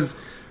okay, because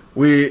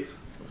we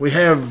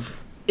have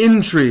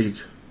intrigue.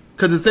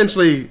 Because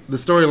essentially, the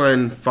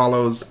storyline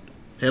follows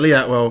Haley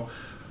Atwell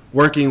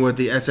working with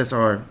the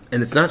SSR,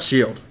 and it's not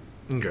S.H.I.E.L.D.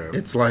 Okay.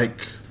 It's like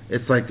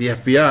the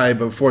FBI,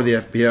 but before the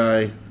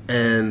FBI,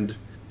 and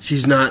she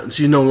is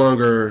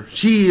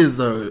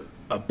a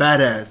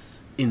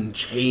badass in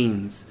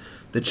chains.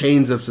 The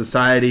chains of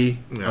society,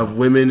 of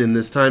women in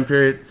this time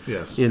period.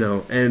 Yes.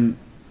 And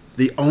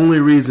the only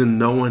reason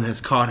no one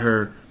has caught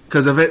her,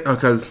 because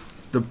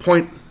the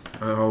point,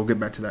 I'll get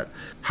back to that.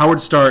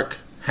 Howard Stark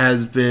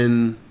has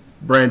been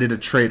branded a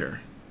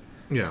traitor.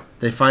 Yeah.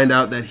 They find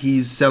out that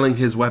he's selling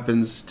his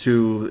weapons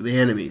to the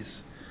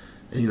enemies.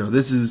 And,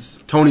 this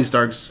is Tony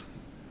Stark's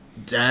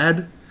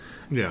dad.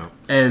 Yeah.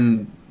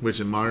 And which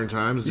in modern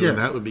times, doing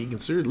that would be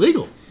considered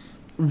legal.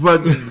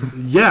 But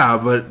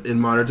but in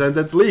modern times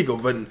that's legal.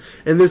 But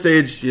in this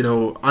age,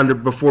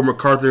 before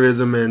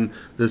McCarthyism and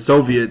the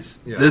Soviets,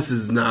 this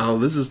is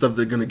stuff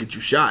that's gonna get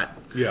you shot.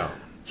 Yeah.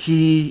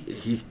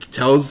 He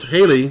tells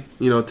Haley,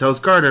 tells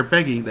Carter,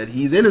 Peggy, that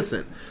he's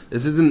innocent.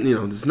 This isn't,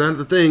 this is not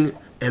the thing,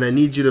 and I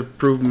need you to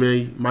prove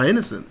me my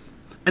innocence.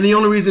 And the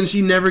only reason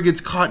she never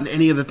gets caught in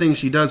any of the things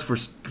she does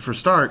for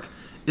Stark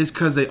is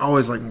because they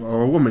always a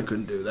woman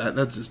couldn't do that.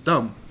 That's just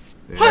dumb.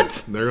 Yeah,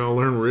 what? They're gonna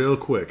learn real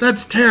quick.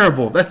 That's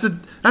terrible. That's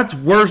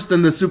worse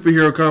than the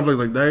superhero complex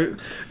like that.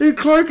 Hey,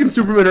 Clark and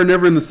Superman are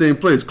never in the same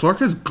place. Clark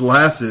has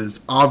glasses,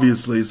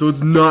 obviously, so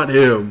it's not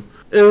him.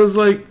 It was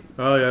like,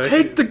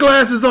 take the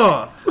glasses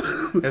off.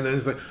 And then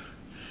it's like,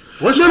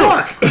 where's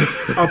Clark?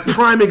 A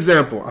prime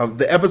example of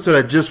the episode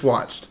I just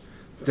watched.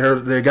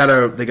 They got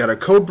a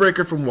code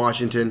breaker from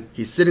Washington.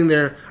 He's sitting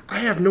there. I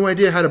have no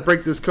idea how to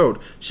break this code.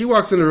 She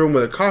walks in the room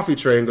with a coffee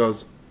tray and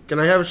goes, "Can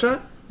I have a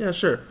shot?" "Yeah,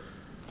 sure."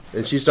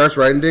 And she starts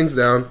writing things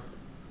down.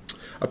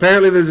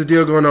 Apparently, there's a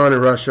deal going on in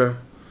Russia.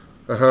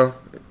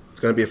 It's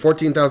going to be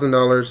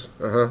 $14,000. It's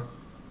going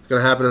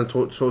to happen on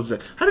Tuesday.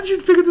 How did you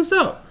figure this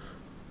out?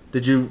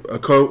 Did you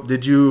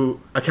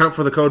account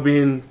for the code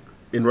being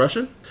in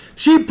Russian?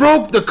 She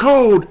broke the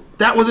code.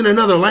 That was in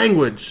another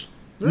language.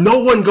 No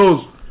one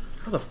goes,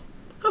 how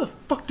the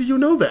fuck do you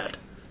know that?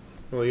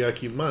 Well, you got to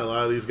keep in mind, a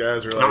lot of these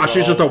guys are like,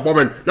 she's just a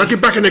woman. Now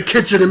get back in the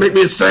kitchen and make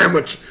me a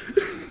sandwich.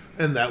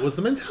 And that was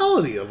the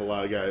mentality of a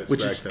lot of guys.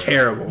 Which is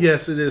terrible.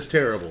 Yes, it is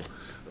terrible.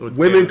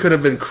 Women could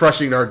have been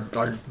crushing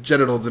our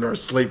genitals in our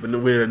sleep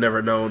and we'd have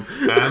never known.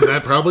 And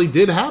that probably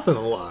did happen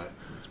a lot.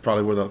 It's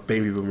probably where the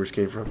baby boomers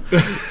came from.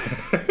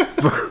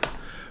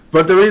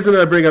 But the reason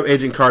I bring up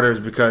Agent Carter is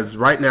because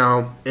right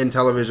now in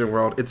television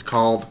world, it's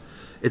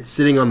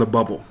sitting on the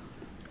bubble.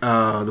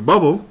 The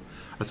bubble,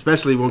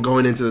 especially when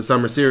going into the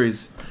summer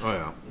series,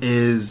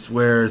 is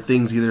where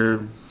things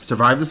either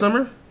survive the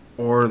summer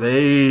or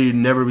they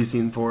never be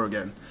seen for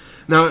again.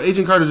 Now,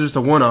 Agent Carter is just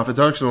a one-off. It's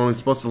actually only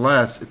supposed to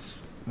last, it's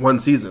one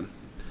season.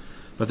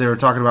 But they were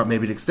talking about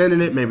maybe extending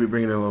it, maybe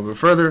bringing it a little bit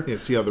further. Yeah,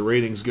 see how the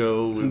ratings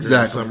go during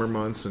the summer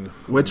months.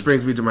 Which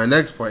brings me to my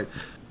next point.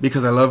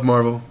 Because I love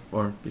Marvel,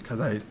 or because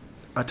I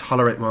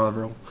tolerate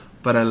Marvel,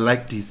 but I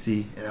like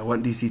DC, and I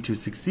want DC to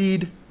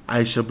succeed.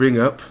 I shall bring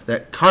up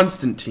that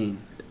Constantine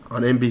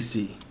on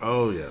NBC.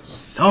 Oh, yes.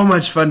 So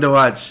much fun to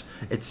watch.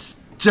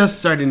 It's just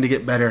starting to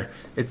get better.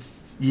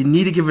 You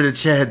need to give it a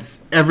chance.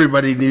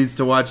 Everybody needs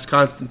to watch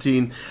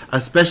Constantine,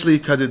 especially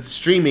because it's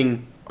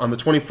streaming on the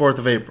 24th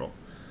of April.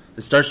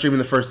 They start streaming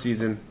the first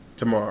season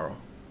tomorrow,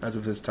 as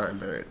of this time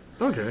period.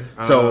 Okay.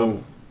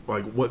 So,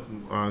 like what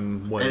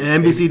on what? At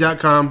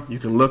NBC.com, you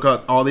can look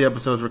up all the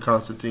episodes for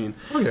Constantine.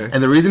 Okay.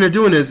 And the reason they're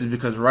doing this is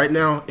because right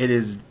now it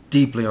is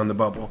deeply on the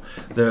bubble.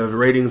 The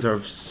ratings are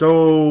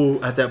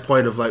so at that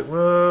point of like,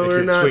 well,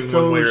 we're not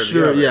so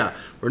sure. Yeah,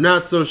 we're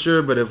not so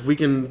sure, but if we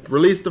can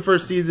release the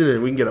first season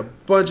and we can get a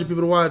bunch of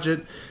people to watch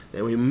it,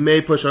 then we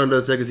may push on to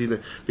the second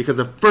season. Because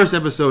the first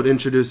episode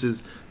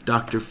introduces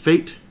Dr.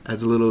 Fate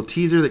as a little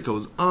teaser that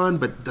goes on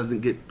but doesn't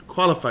get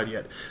qualified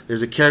yet.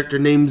 There's a character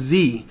named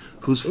Z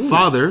whose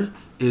father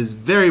is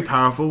very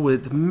powerful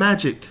with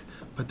magic,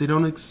 but they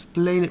don't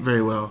explain it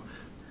very well.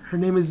 Her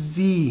name is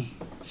Z.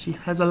 She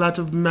has a lot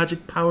of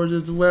magic powers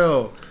as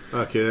well.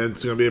 Okay,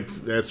 that's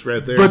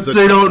right there. But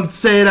they don't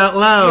say it out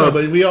loud. No,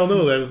 but we all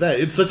know that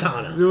it's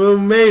Satana. Well,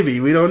 maybe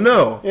we don't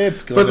know.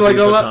 It's going to be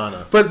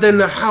Satana. But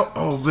then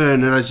oh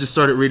man, and I just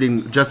started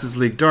reading Justice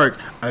League Dark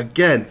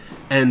again,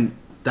 and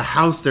the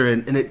house they're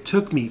in, and it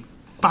took me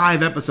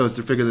 5 episodes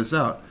to figure this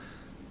out.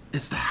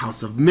 It's the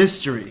House of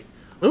Mystery,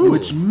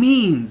 which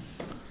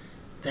means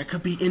they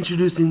could be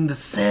introducing the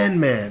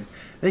Sandman.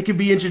 They could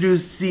be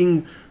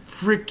introducing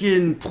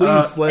freaking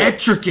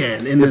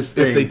Etrigan in this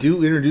thing. If they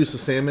do introduce the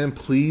Sandman,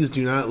 please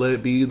do not let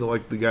it be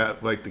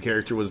the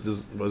character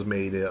was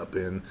made up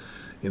in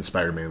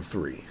Spider-Man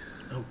 3.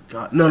 Oh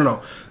God,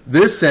 no!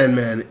 This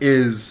Sandman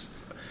is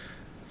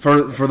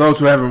for those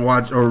who haven't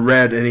watched or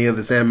read any of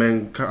the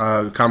Sandman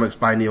comics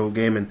by Neil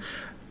Gaiman.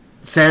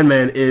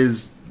 Sandman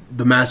is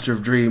the Master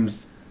of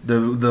Dreams.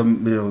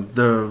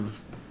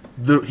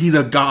 He's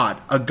a god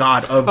of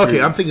dreams. Okay,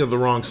 I'm thinking of the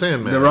wrong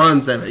Sandman. The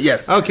wrong Sandman,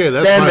 yes. Okay,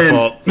 that's Sandman,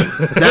 my fault.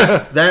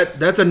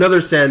 that's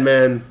another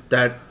Sandman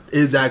that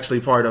is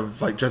actually part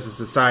of like Justice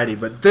Society.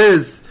 But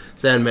this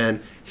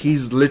Sandman,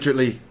 he's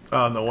literally...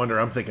 Oh, no wonder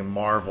I'm thinking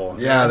Marvel.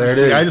 Yeah, there it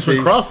is. I just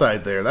went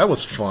cross-eyed there. That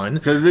was fun.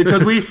 Because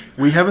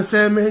we have a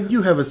Sandman,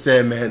 you have a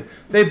Sandman.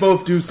 They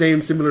both do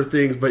similar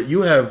things, but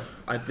you have...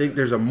 I think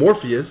there's a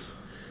Morpheus.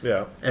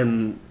 Yeah.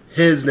 And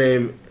his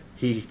name,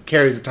 he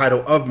carries the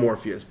title of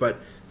Morpheus, but...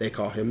 They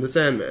call him the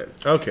Sandman.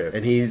 Okay.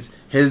 And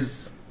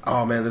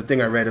oh man, the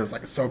thing I read, it was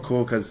like so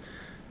cool because,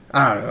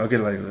 I don't know, I'll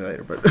get it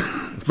later.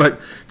 But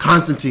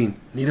Constantine,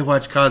 need to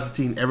watch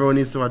Constantine. Everyone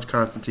needs to watch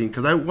Constantine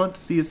because I want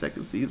to see a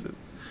second season.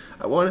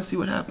 I want to see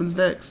what happens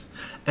next.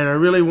 And I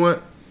really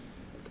want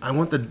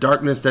the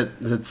darkness that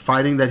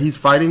he's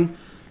fighting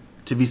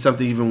to be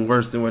something even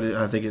worse than what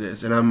I think it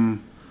is.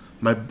 And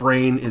my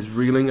brain is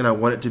reeling and I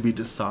want it to be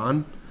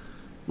Dasan,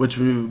 which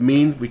would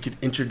mean we could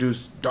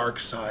introduce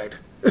Darkseid.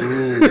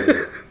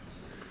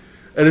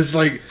 And it's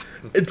like,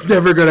 it's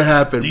never going to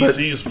happen.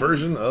 DC's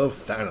version of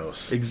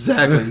Thanos.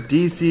 Exactly.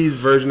 DC's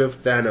version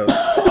of Thanos.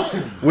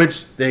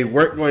 Which they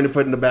weren't going to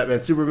put into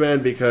Batman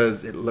Superman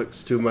because it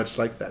looks too much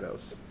like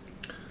Thanos.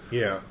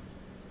 Yeah.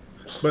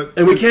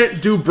 And we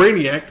can't do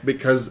Brainiac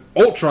because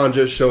Ultron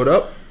just showed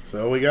up.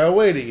 So we got to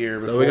wait a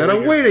year. So we got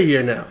to wait a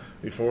year now.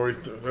 Before we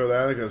throw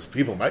that, because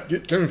people might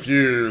get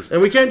confused.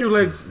 And we can't do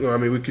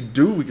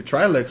we could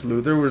try Lex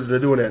Luthor. They're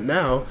doing that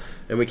now.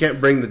 And we can't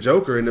bring the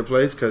Joker into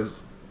place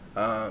because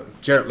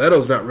Jared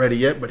Leto's not ready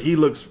yet, but he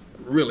looks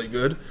really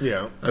good.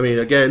 Yeah. I mean,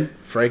 again,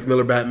 Frank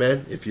Miller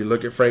Batman. If you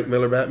look at Frank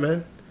Miller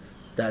Batman,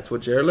 that's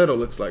what Jared Leto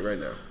looks like right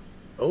now.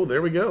 Oh,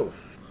 there we go.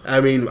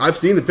 I mean, I've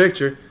seen the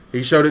picture.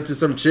 He showed it to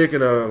some chick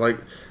in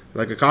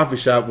a coffee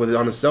shop with it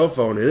on a cell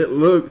phone,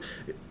 and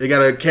they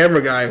got a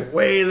camera guy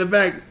way in the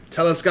back,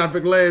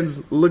 telescopic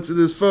lens, looks at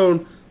his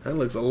phone. That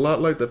looks a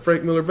lot like the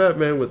Frank Miller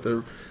Batman with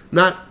the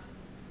not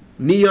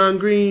neon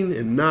green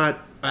and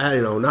not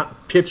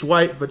pitch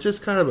white, but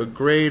just kind of a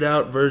grayed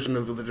out version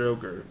of the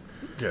Joker.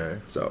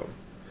 Okay. So,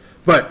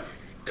 but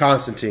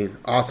Constantine,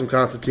 awesome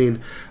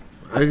Constantine.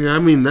 I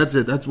mean, that's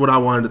it. That's what I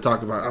wanted to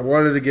talk about. I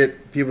wanted to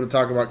get people to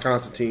talk about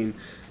Constantine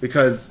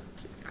because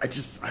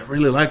I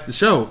really liked the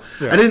show.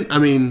 Yeah.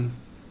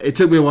 It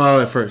took me a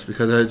while at first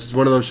because it's just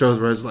one of those shows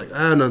where I was like,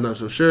 I'm not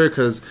so sure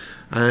because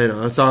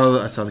I saw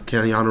the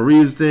Keanu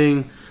Reeves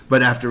thing.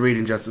 But after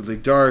reading Justice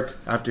League Dark,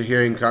 after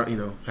hearing,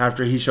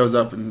 after he shows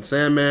up in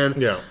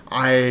Sandman,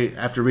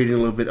 after reading a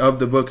little bit of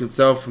the book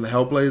itself from the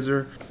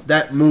Hellblazer,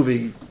 that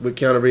movie with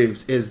Keanu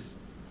Reeves is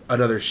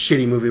another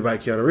shitty movie by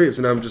Keanu Reeves,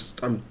 and I'm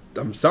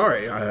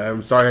sorry.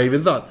 I'm sorry I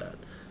even thought that.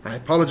 I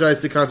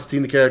apologize to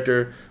Constantine the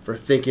character for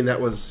thinking that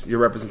was your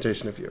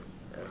representation of you.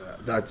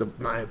 That's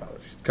my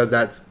apologies because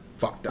that's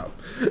fucked up.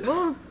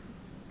 Well,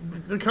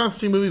 the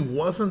Constantine movie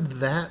wasn't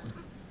that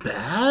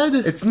bad.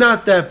 It's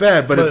not that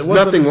bad, but it's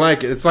nothing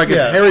like it. It's like if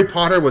Harry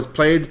Potter was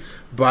played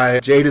by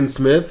Jaden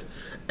Smith,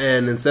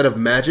 and instead of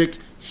magic,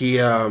 he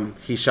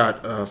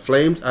shot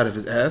flames out of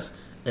his ass,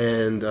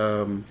 and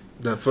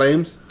the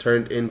flames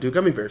turned into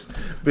gummy bears.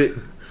 But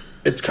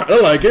it's kind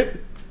of like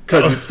it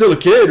because he's still a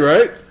kid,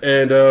 right?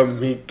 And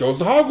he goes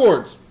to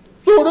Hogwarts,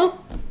 sort of.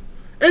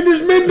 And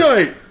there's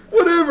midnight.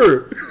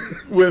 Whatever.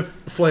 With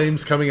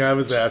flames coming out of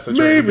his ass. That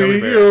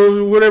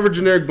Maybe, whatever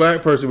generic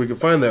black person we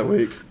could find that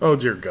week. Oh,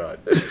 dear God.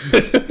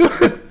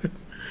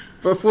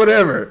 But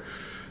whatever.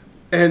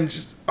 And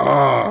just,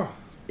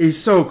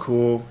 he's so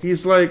cool.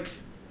 He's like,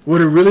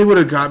 what it really would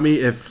have got me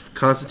if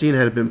Constantine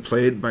had been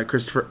played by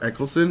Christopher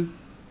Eccleston.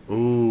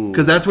 Ooh.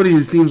 Because that's what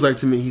he seems like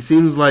to me. He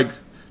seems like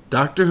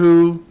Doctor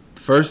Who,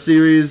 first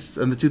series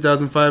and the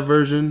 2005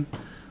 version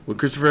with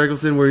Christopher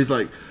Eccleston, where he's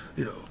like,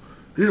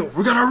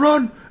 we're gonna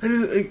run, and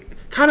he's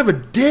kind of a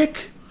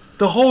dick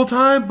the whole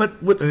time,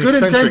 but with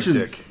good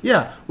intentions. Dick.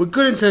 Yeah, with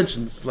good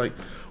intentions. Like,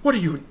 what are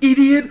you, an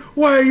idiot?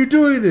 Why are you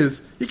doing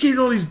this? You're getting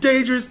all these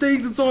dangerous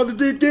things. It's all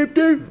the dip.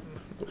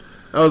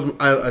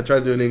 I tried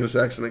to do an English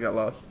accent. I got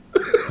lost.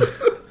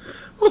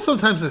 Well,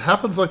 sometimes it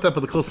happens like that, but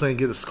the closest thing I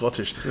get is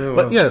Scottish. Yeah,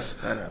 well, but yes.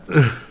 That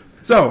happens.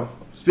 So,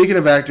 speaking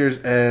of actors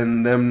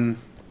and them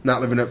not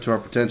living up to our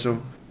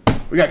potential,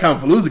 we got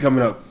Palooza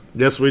coming up.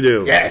 Yes, we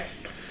do.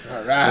 Yes.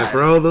 All right. And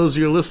for all of those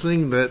of you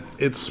listening, that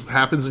it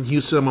happens in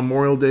Houston on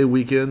Memorial Day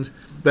weekend.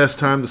 Best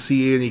time to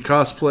see any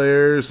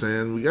cosplayers,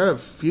 and we got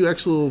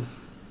a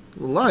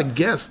lot of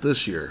guests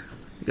this year.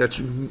 You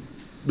got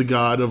the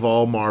god of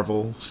all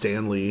Marvel,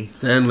 Stan Lee.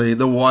 Stan Lee,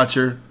 the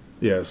Watcher.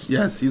 Yes,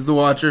 he's the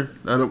Watcher.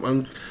 I'm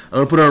going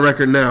to put on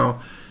record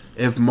now.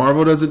 If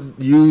Marvel doesn't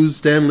use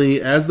Stan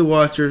Lee as the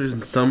Watcher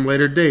in some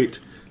later date,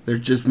 they're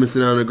just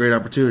missing out on a great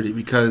opportunity,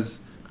 because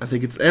I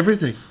think it's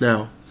everything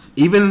now.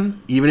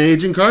 Even in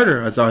Agent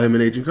Carter. I saw him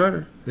in Agent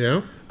Carter.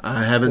 Yeah?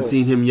 I haven't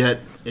seen him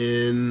yet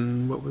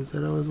in... What was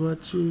that I was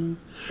watching?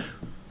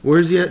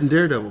 Where's he at in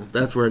Daredevil?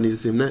 That's where I need to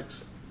see him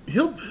next.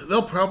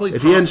 They'll probably...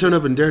 If he hadn't shown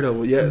up in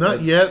Daredevil yet...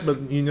 Not yet, but,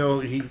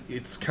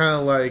 it's kind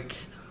of like...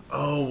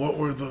 Oh, what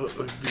were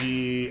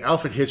the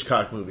Alfred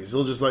Hitchcock movies?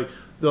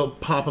 They'll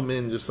pop him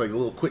in just like a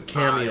little quick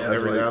cameo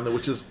every now and then,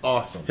 which is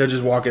awesome. He'll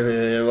just walk in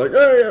and like,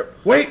 hey,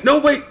 wait.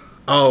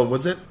 Oh,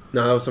 was it?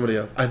 No, that was somebody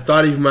else. I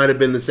thought he might have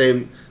been the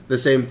same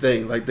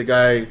thing. Like the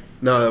guy.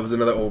 No, that was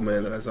another old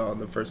man that I saw in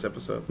the first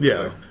episode.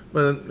 Yeah,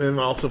 and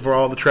also for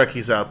all the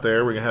Trekkies out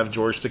there, we're gonna have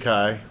George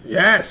Takei.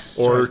 Yes,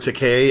 or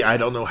Takei. I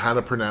don't know how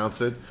to pronounce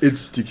it.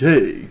 It's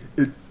Takei.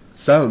 It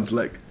sounds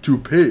like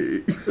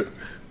toupee.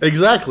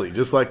 Exactly,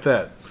 just like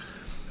that.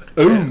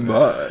 Oh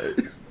my.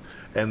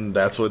 And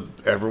that's what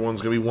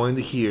everyone's going to be wanting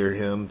to hear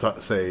him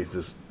say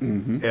just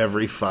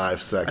every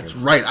 5 seconds.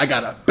 That's right. I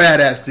got a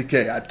badass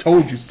decay. I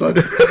told you, son.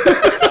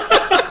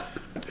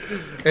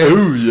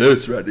 Oh,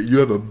 yes, Randy. You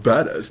have a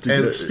badass decay.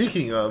 And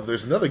speaking of,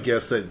 there's another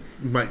guest that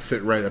might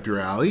fit right up your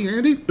alley,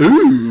 Andy.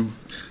 Ooh.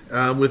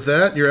 With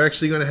that, you're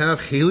actually going to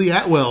have Haley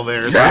Atwell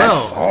there as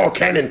well. All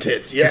cannon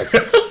tits, yes.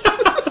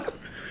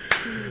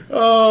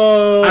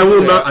 Oh, I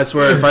will not. I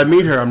swear, if I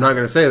meet her, I'm not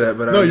going to say that.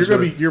 But no,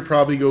 you're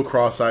probably go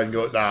cross-eyed and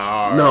go.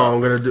 Nah.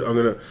 No,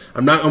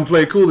 I'm not gonna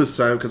play it cool this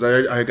time, because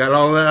I got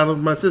all that out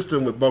of my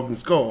system with Bulk and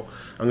Skull.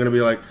 I'm gonna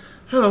be like,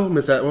 hello,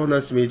 Miss Atwell,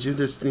 nice to meet you.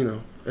 Just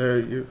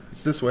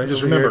it's this way.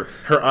 Just remember,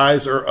 her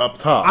eyes are up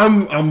top.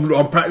 I'm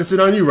practicing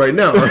on you right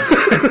now.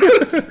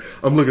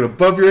 I'm looking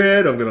above your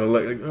head. I'm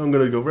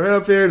gonna go right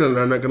up there, and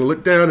I'm not gonna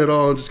look down at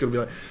all. I'm just gonna be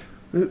like,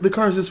 the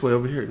car's this way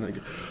over here, and like,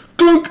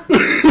 gunk.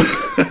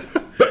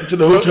 To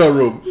the hotel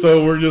room.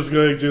 So we're just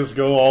going to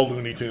go all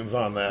Looney Tunes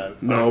on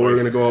that. No, we're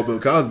going to go all Bill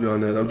Cosby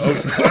on that.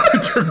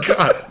 Dear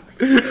God.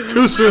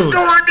 Too soon.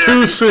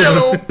 Too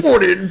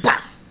soon.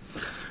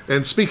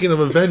 And speaking of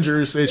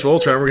Avengers, Age of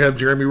Ultron, we're going to have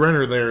Jeremy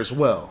Renner there as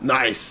well.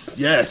 Nice.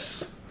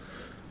 Yes.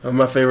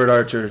 My favorite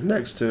Archer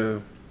next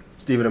to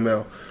Stephen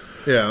Amell.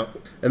 Yeah.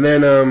 And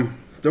then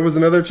there was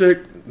another chick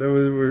that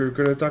we were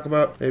going to talk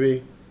about,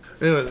 maybe.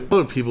 Anyway,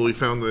 other people we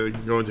found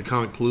going to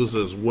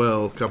Palooza as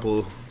well. A couple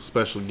of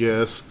special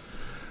guests.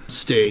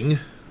 Sting.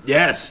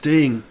 Yes,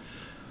 Sting.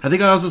 I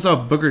think I also saw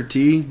Booker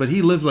T, but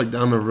he lives like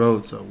down the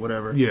road, so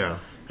whatever. Yeah.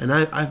 And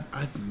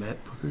I've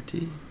met Booker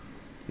T.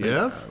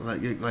 Yeah?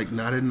 Like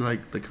not in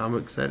like the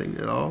comic setting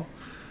at all.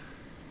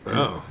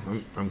 Oh,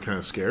 I'm kind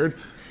of scared.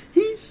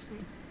 He's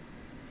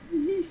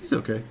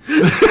okay.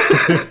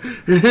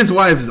 His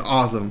wife is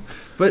awesome,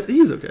 but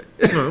he's okay.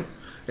 And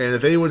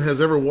if anyone has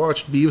ever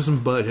watched Beavis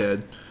and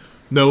Butthead,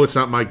 no, it's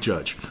not Mike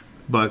Judge,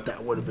 but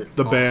that would have been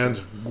the awesome.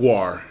 Band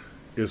Guar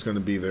is going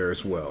to be there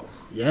as well.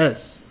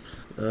 Yes.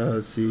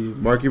 Let's see.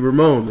 Marky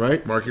Ramone,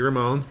 right? Marky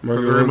Ramone's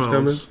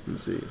coming.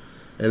 Let's see.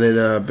 And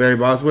then Barry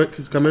Boswick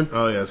is coming.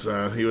 Oh, yes.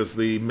 He was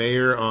the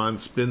mayor on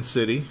Spin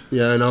City.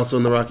 Yeah, and also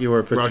in the Rocky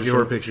Horror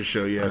Picture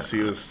Show. Yes. He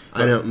was.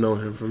 I don't know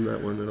him from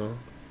that one at all.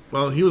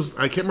 Well, he was.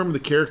 I can't remember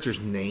the character's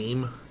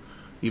name,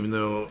 even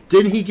though.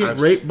 Didn't he get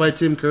raped by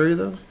Tim Curry,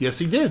 though? Yes,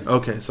 he did.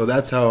 Okay, so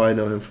that's how I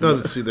know him from.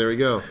 Oh, see, there we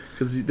go.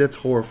 Because that's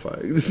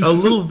horrifying. A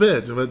little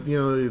bit, but,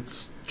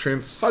 it's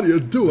How do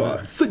you do?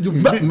 I said you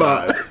met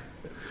my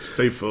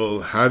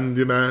faithful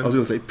handyman. I was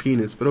going to say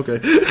penis, but okay.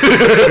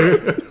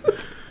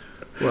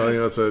 Well,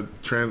 it's a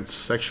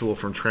transsexual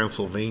from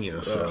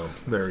Transylvania, so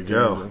there we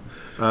go.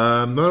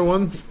 Another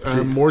one,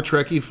 more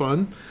Trekkie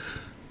fun.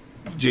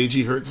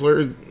 J.G.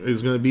 Hertzler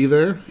is going to be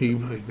there. He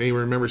may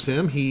remembers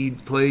him. He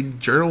played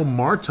Gerald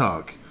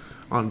Martok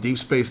on Deep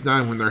Space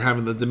Nine when they're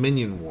having the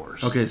Dominion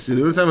Wars. Okay, so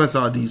the only time I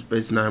saw Deep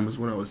Space Nine was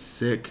when I was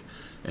sick,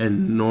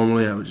 and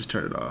normally I would just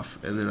turn it off,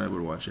 and then I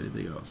would watch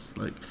anything else.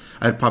 Like,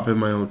 I'd pop in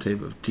my own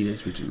tape of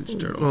Teenage Mutant Ninja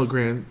Turtles. Well,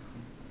 Grant,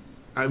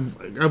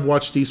 I've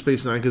watched Deep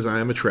Space Nine because I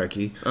am a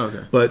Trekkie.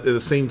 Okay. But at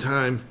the same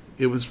time,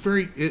 it was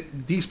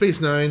Deep Space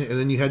Nine, and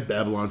then you had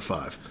Babylon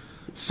 5.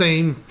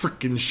 Same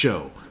freaking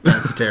show.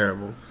 That's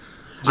terrible.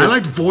 I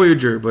liked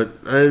Voyager, but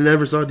I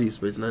never saw Deep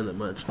Space Nine that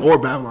much. Or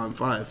Babylon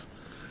 5.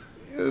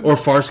 Or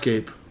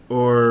Farscape.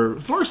 Or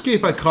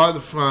Farscape I caught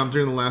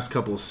during the last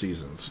couple of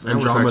seasons. That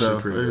Andromeda.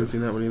 Was I didn't see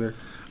that one either.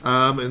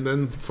 And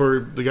then for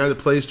the guy that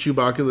plays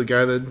Chewbacca, the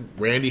guy that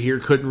Randy here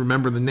couldn't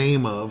remember the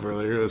name of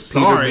earlier, was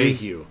Peter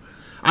Mayhew.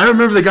 I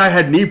remember the guy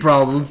had knee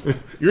problems.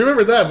 You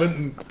remember that, but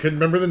couldn't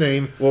remember the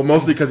name. Well,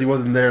 mostly because he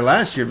wasn't there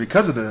last year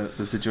because of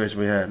the situation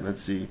we had.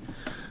 Let's see.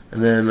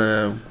 And then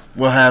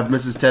we'll have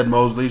Mrs. Ted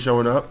Mosley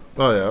showing up.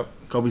 Oh, yeah.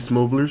 Kobe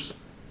Smooblers.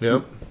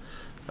 Yep.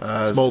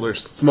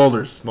 Smolders.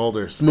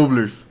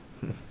 Smooblers.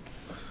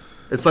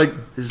 It's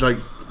like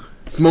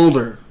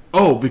smolder.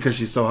 Oh, because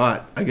she's so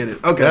hot. I get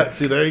it. Okay. Yeah,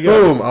 see, there you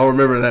go. Boom. I'll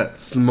remember that.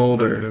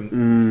 Smolder.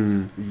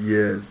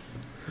 Yes.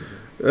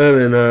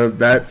 And then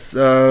that's,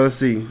 let's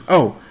see.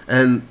 Oh,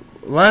 and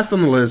last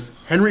on the list,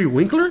 Henry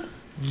Winkler?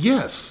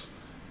 Yes.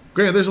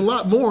 Grant, there's a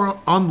lot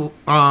more on the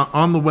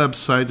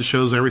website that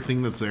shows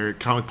everything that's there at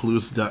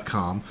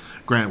comicpalooza.com.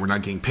 Grant, we're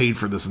not getting paid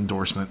for this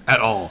endorsement at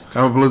all.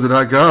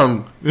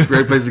 Comicpalooza.com.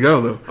 Great place to go,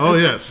 though. Oh,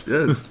 yes.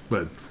 Yes.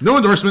 But no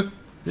endorsement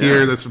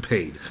here that's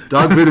paid.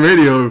 DogFin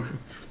Radio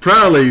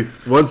proudly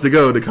wants to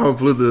go to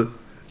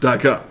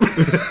comicpalooza.com.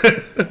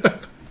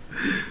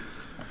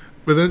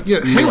 But then, yeah,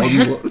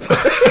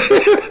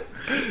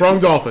 wrong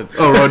dolphin.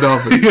 Oh, wrong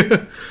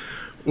dolphin.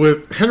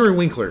 With Henry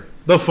Winkler,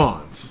 the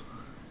Fonz.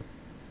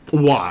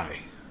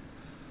 Why?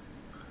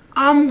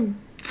 I'm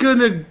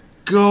gonna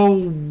go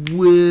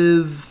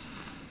with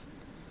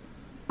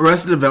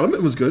Arrested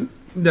Development was good.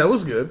 That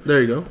was good.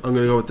 There you go. I'm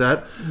gonna go with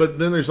that. But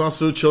then there's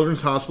also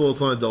Children's Hospital.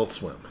 It's on Adult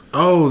Swim.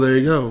 Oh, there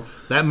you go.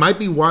 That might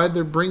be why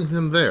they're bringing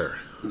him there.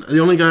 The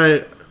only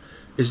guy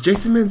is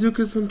Jason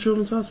Mantzoukas on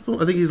Children's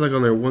Hospital. I think he's like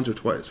on there once or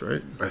twice,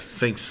 right? I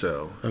think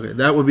so. Okay,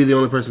 that would be the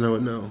only person I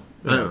would know.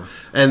 Yeah.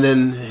 And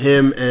then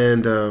him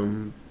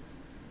and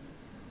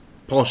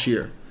Paul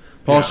Scheer.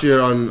 Paul Scheer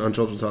on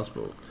Children's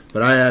Hospital.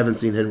 But I haven't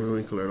seen Henry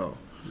Winkler at all.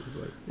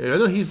 Yeah, I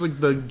know he's like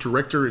the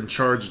director in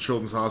charge of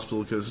Children's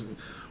Hospital because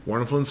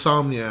wonderful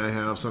insomnia I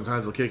have.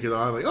 Sometimes I'll kick it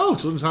on like, oh,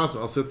 Children's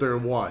Hospital. I'll sit there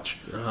and watch.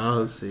 Oh,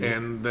 let's see.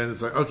 And then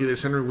it's like, okay,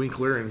 there's Henry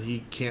Winkler, and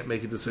he can't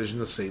make a decision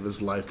to save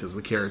his life because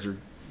the character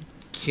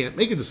can't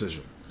make a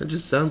decision. It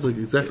just sounds like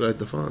exactly like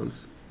the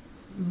Fonz.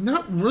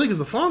 Not really, because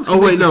the Fonz can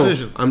make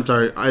decisions. No. I'm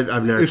sorry.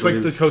 I've never. It's like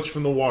the coach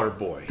from The Water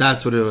Boy.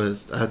 That's what it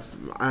was.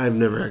 I've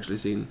never actually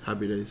seen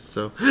Happy Days.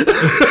 So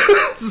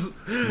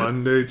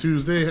Monday,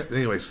 Tuesday.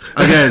 Anyways,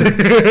 again,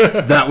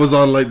 that was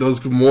on like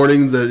those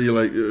mornings that you're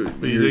like, you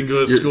didn't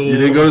go to school. You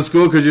didn't go to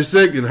school because you're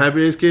sick, and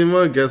Happy Days came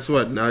on. Guess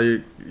what? Now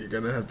you're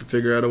gonna have to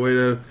figure out a way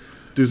to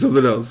do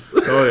something else.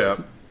 Oh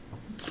yeah.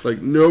 It's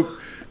like nope.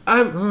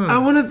 I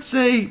want to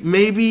say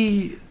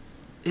maybe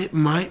it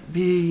might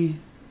be.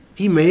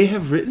 He may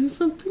have written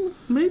something,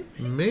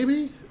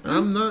 maybe.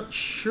 I'm not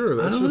sure.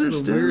 That's I don't just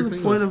understand the weird the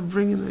thing. point of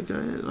bringing that guy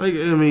in. Like,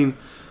 I mean,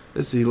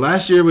 let's see.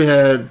 Last year we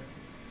had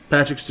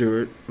Patrick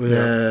Stewart. We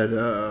had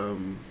a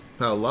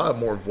lot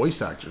more voice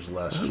actors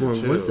last year. More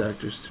too. voice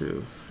actors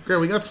too.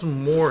 Great, we got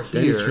some more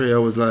Danny here.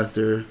 Trejo was last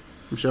year.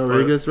 Michelle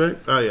Rodriguez, right?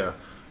 Oh yeah,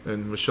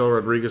 and Michelle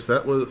Rodriguez.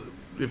 That was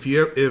if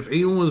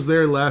anyone was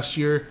there last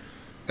year,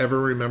 ever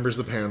remembers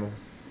the panel.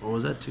 Or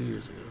was that 2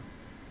 years ago?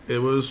 It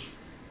was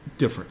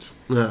different.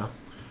 Yeah.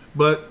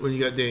 But when you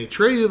got Danny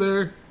Trejo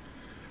there,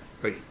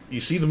 like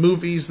you see the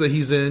movies that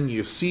he's in,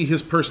 you see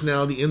his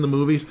personality in the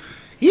movies.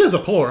 He is a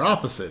polar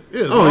opposite.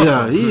 Awesome.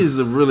 Yeah, he is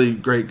a really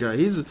great guy.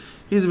 He's a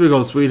big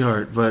old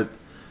sweetheart, but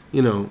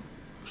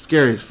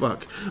scary as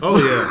fuck. Oh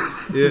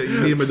yeah, yeah. You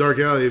need him in a dark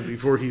alley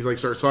before he like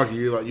starts talking.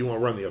 You like you want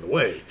to run the other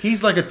way.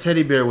 He's like a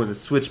teddy bear with a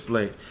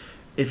switchblade.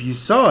 If you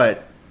saw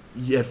it,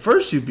 at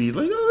first you'd be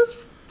like, "Oh,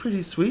 that's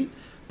pretty sweet,"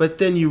 but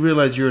then you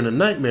realize you're in a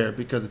nightmare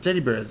because the teddy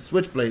bear has a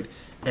switchblade.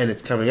 And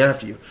it's coming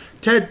after you.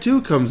 Ted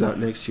 2 comes out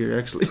next year,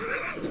 actually.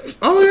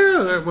 Oh,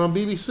 yeah. Well,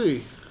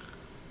 BBC.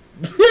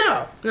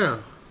 Yeah. Yeah.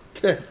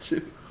 Ted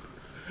 2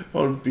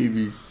 on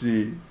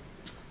BBC.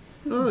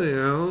 Oh,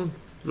 yeah.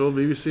 Well,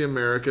 BBC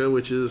America,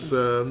 which is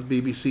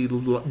BBC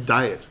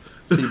Diet.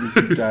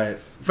 BBC Diet.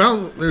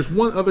 Found there's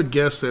one other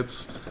guest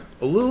that's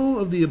a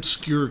little of the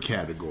obscure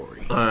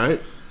category. All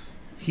right.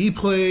 He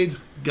played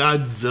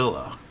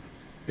Godzilla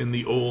in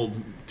the old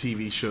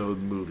TV show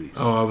movies.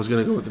 Oh, I was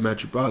going to go with the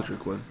Matthew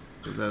Broderick one.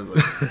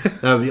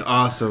 That would be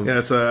awesome. Yeah,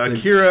 it's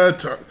Akira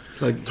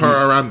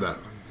Tararanda.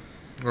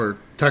 Or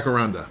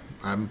Takaranda.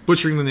 I'm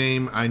butchering the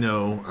name. I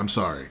know. I'm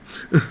sorry.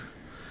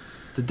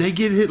 Did they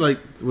get hit? Like,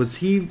 was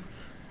he...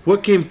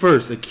 What came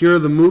first? Akira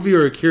the movie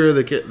or Akira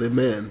the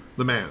man?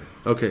 The man.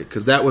 Okay,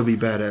 because that would be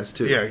badass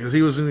too. Yeah, because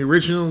he was in the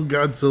original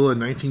Godzilla in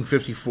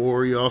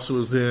 1954. He also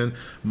was in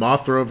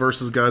Mothra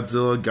versus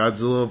Godzilla,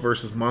 Godzilla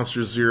versus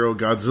Monster Zero,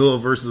 Godzilla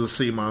versus the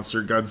Sea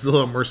Monster,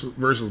 Godzilla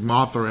versus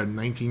Mothra in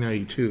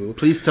 1992.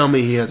 Please tell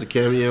me he has a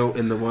cameo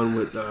in the one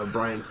with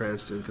Bryan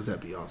Cranston, because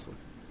that'd be awesome.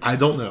 I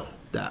don't know.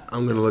 That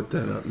I'm gonna look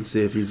that up and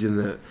see if he's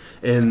in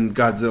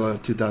Godzilla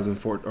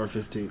 2004 or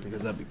 15,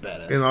 because that'd be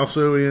badass. And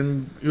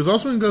he was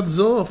also in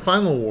Godzilla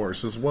Final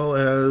Wars, as well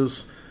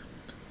as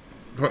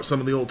some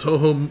of the old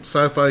Toho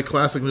sci-fi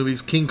classic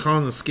movies, King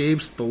Kong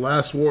Escapes, The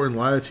Last War, and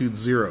Latitude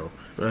Zero.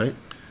 Right.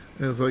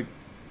 And it's like,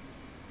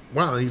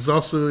 wow, he's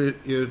also a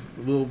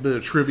little bit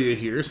of trivia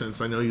here,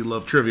 since I know you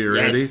love trivia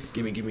already. Yes,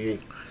 give me.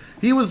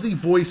 He was the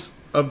voice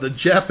of the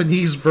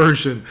Japanese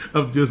version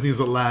of Disney's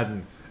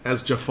Aladdin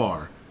as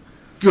Jafar.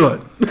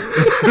 Good.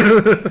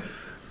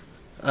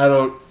 I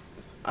don't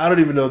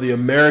even know the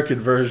American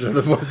version of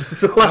the voice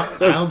of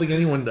Aladdin. I don't think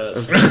anyone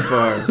does.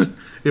 Jafar.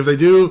 If they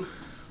do,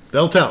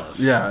 they'll tell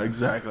us. Yeah,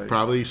 exactly.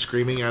 Probably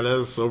screaming at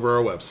us over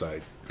our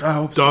website. I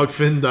hope so.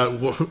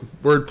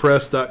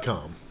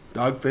 Dogfin.wordpress.com.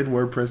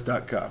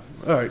 Dogfinwordpress.com.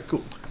 All right,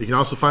 cool. You can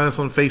also find us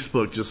on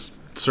Facebook. Just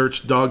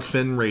search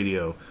DogFin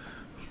Radio.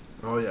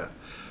 Oh, yeah.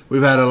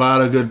 We've had a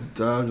lot of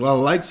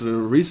likes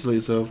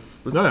recently, so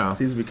it Yeah.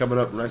 seems to be coming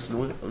up nice and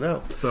well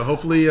now. So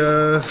hopefully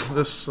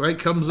this site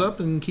comes up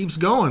and keeps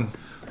going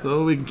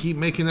so we can keep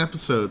making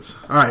episodes.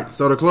 All right,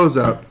 so to close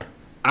out,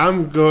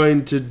 I'm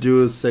going to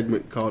do a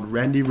segment called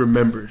Randy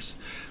Remembers.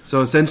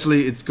 So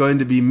essentially, it's going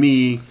to be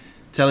me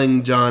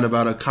telling John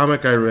about a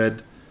comic I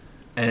read,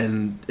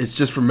 and it's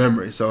just from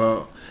memory.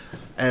 So,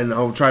 and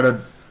I'll try to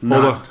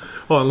Hold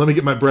on, let me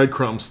get my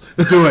breadcrumbs.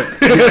 do it.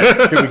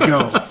 Yes, here we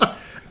go.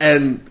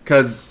 And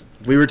because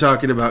we were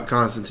talking about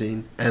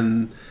Constantine,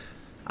 and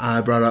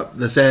I brought up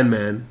the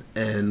Sandman,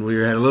 and we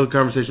had a little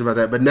conversation about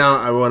that. But now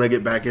I want to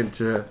get back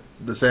into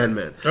the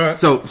Sandman. All right.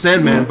 So,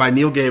 Sandman by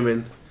Neil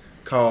Gaiman,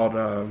 called,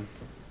 I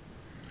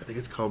think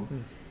it's called,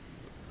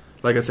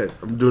 like I said,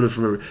 I'm doing it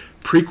from memory,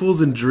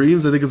 Prequels and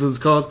Dreams, I think is what it's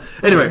called.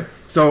 Anyway,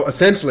 so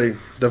essentially,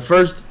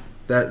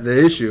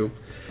 the issue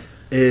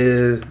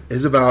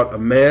is about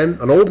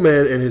an old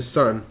man and his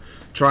son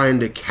trying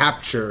to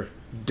capture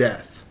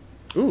death.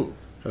 Ooh.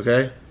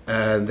 Okay?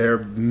 And they're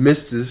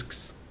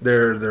mystics.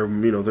 They're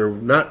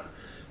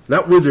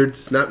not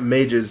wizards, not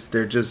mages.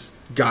 They're just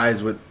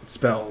guys with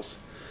spells.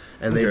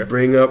 And they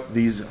bring up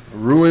these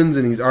ruins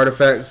and these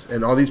artifacts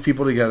and all these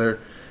people together,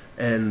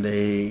 and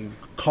they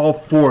call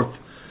forth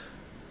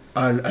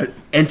an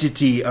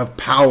entity of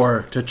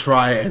power to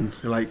try and,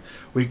 like,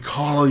 we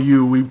call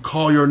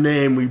your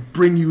name, we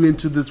bring you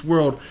into this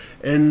world,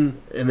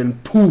 and then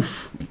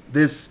poof,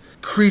 this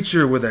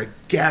creature with a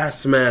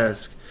gas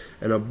mask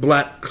and a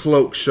black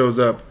cloak shows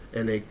up,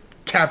 and they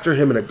capture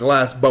him in a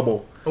glass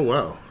bubble. Oh,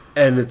 wow.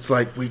 And it's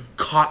like, we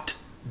caught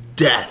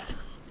death,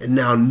 and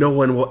now no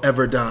one will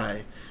ever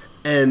die.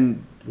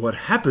 And what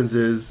happens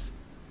is,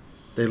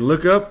 they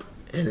look up,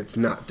 and it's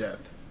not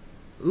death.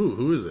 Ooh,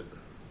 who is it?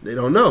 They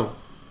don't know.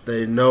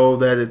 They know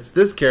that it's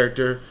this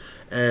character,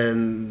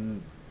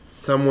 and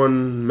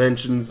someone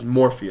mentions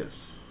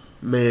Morpheus.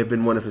 May have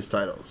been one of his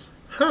titles.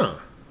 Huh.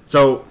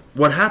 So,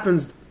 what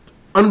happens,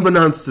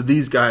 unbeknownst to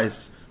these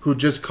guys who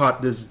just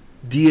caught this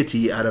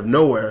deity out of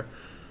nowhere,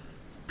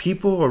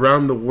 people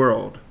around the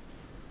world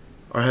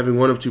are having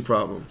one of two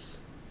problems.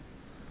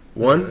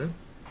 One,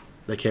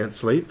 they can't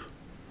sleep.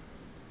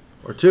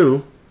 Or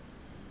two,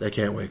 they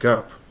can't wake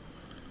up.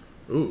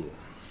 Ooh.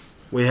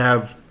 We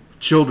have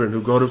children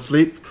who go to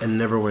sleep and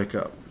never wake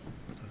up.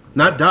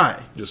 Not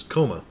die. Just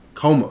coma.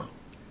 Coma.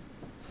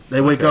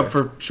 They wake up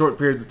for short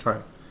periods of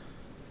time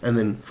and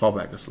then fall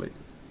back asleep.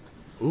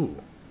 Ooh.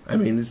 I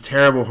mean, these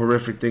terrible,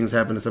 horrific things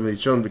happen to some of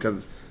these children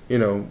because, you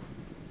know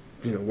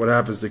what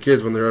happens to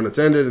kids when they're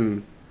unattended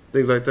and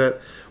things like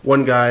that.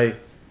 One guy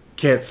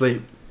can't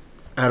sleep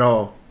at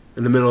all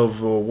in the middle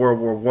of World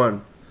War I.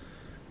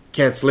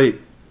 Can't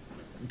sleep.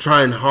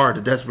 Trying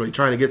hard, desperately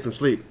trying to get some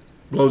sleep.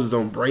 Blows his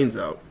own brains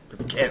out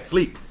because he can't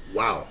sleep.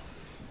 Wow.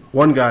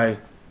 One guy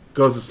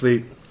goes to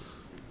sleep,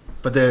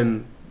 but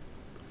then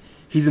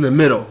he's in the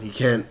middle. He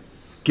can't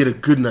get a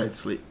good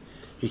night's sleep.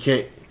 He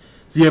can't.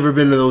 Have you ever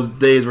been to those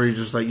days where you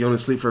just you only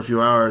sleep for a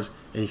few hours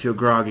and you feel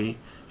groggy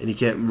and you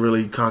can't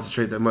really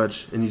concentrate that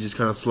much and you just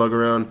kind of slug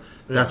around?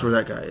 Yeah. That's where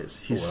that guy is.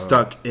 He's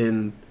stuck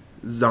in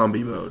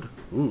zombie mode.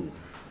 Ooh.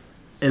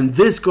 And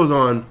this goes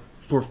on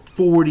for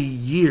 40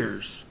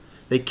 years.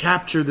 They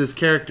capture this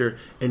character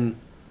and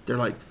they're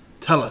like,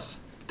 tell us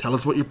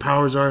what your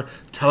powers are.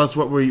 Tell us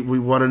what we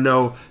want to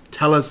know.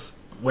 Tell us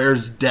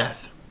where's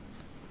death.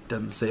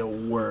 Doesn't say a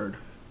word.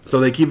 So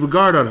they keep a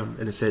guard on him.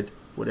 And it said,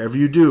 whatever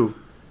you do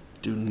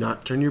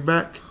not turn your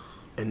back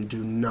and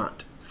do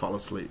not fall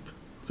asleep.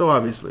 So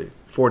obviously,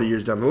 40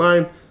 years down the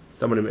line,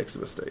 somebody makes a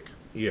mistake.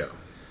 Yeah.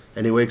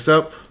 And he wakes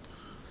up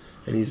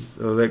and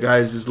that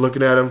guy's just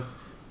looking at him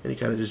and he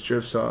kind of just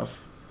drifts off.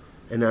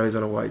 And now he's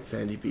on a white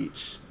sandy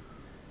beach.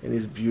 And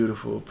these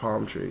beautiful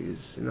palm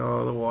trees and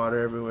all the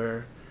water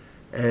everywhere.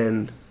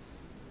 And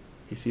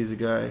he sees a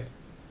guy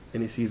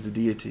and he sees the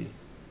deity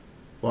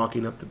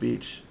walking up the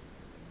beach.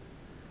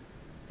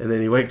 And then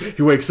he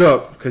wakes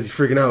up because he's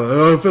freaking out. Like,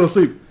 oh, I fell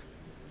asleep.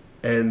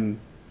 And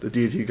the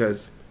deity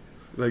guys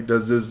like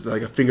does this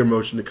like a finger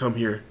motion to come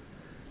here,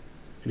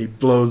 and he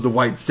blows the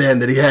white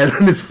sand that he had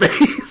on his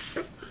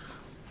face.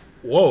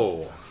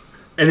 Whoa!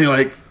 And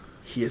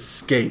he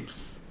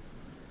escapes.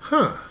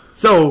 Huh?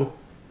 So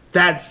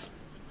that's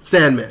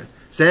Sandman.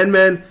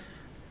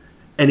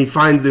 And he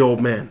finds the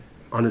old man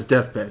on his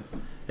deathbed,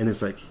 and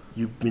it's like,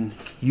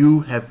 you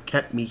have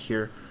kept me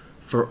here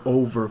for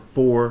over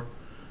 4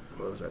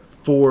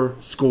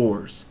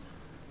 scores.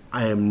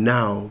 I am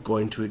now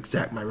going to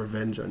exact my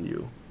revenge on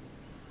you.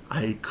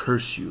 I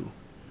curse you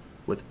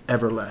with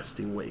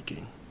everlasting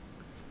waking.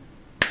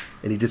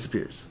 And he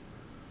disappears.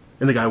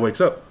 And the guy wakes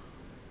up.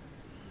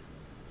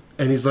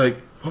 And he's like,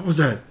 what was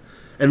that?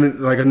 And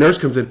then, a nurse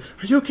comes in.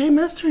 Are you okay,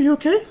 master? Are you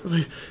okay? I was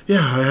like, yeah,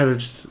 I had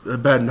just a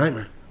bad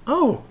nightmare.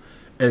 Oh.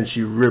 And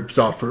she rips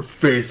off her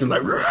face and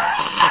and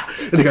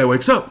the guy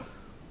wakes up.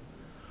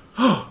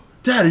 Oh,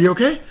 Dad, are you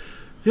okay?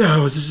 Yeah,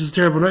 it was just a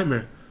terrible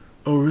nightmare.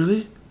 Oh,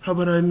 really? How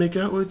about I make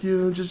out with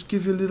you and just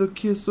give you a little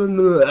kiss on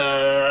the...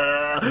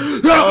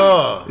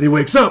 And he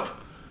wakes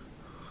up.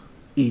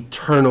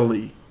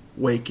 Eternally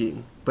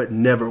waking, but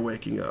never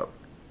waking up.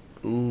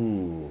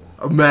 Ooh.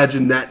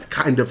 Imagine that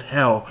kind of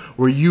hell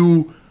where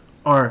you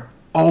are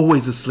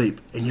always asleep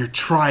and you're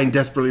trying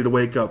desperately to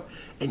wake up,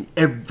 and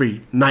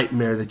every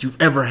nightmare that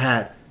you've ever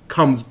had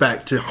comes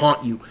back to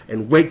haunt you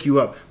and wake you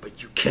up,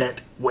 but you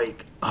can't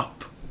wake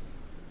up.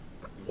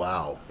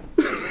 Wow.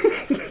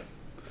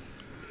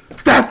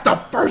 That's the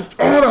first.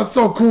 Oh, that's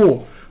so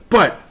cool.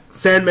 But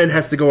Sandman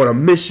has to go on a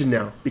mission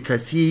now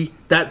because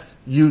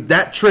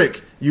that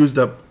trick used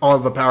up all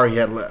the power he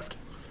had left.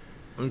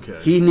 Okay.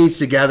 He needs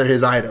to gather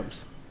his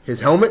items. His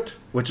helmet,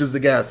 which is the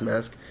gas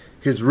mask.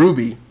 His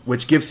ruby,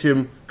 which gives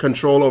him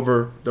control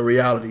over the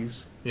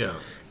realities. Yeah.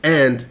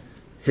 And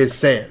his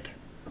sand.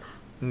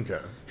 Okay.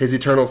 His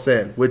eternal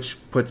sand, which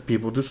puts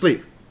people to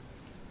sleep.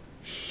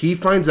 He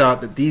finds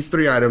out that these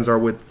 3 items are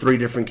with 3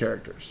 different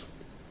characters.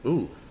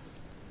 Ooh.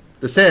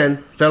 The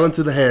sand fell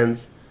into the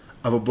hands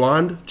of a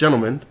blonde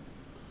gentleman.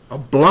 A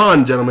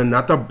blonde gentleman,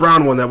 not the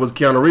brown one that was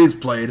Keanu Reeves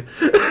played.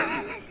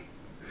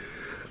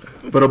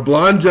 But a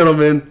blonde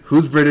gentleman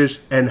who's British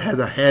and has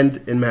a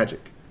hand in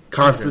magic.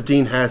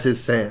 Constantine has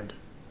his sand.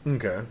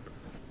 Okay.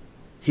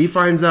 He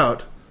finds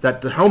out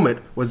that the helmet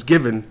was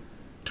given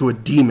to a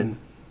demon.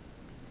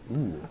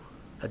 Ooh.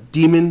 A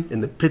demon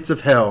in the pits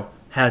of hell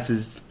has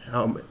his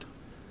helmet.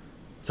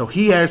 So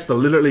he has to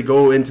literally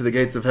go into the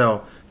gates of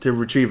hell to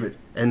retrieve it.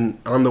 And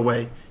on the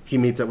way, he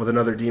meets up with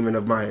another demon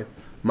of mine.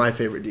 My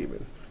favorite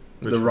demon.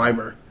 The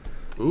Rhymer.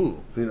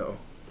 Ooh.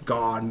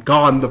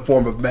 Gone the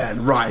form of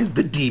man, rise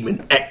the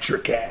demon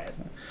Etrican.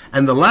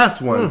 And the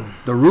last one,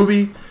 the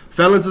ruby,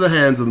 fell into the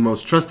hands of the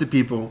most trusted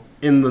people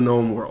in the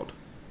known world.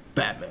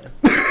 Batman.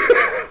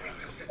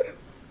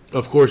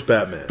 Of course,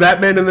 Batman.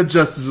 Batman and the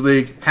Justice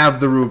League have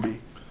the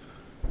ruby.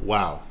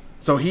 Wow.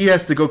 So he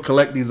has to go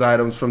collect these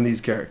items from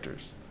these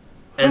characters.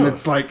 And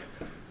it's like,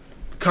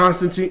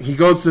 Constantine, he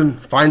goes and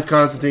finds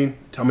Constantine,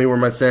 tell me where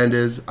my sand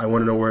is, I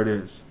want to know where it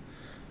is.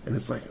 And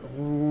it's like,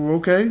 oh,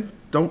 okay,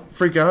 don't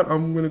freak out,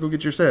 I'm going to go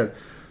get your sand.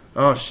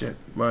 Oh shit,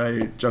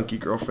 my junkie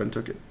girlfriend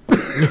took it.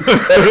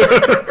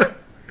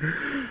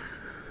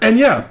 And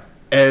yeah,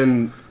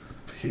 and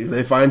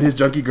they find his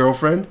junkie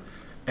girlfriend,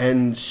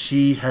 and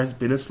she has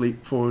been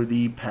asleep for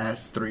the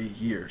past 3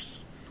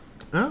 years.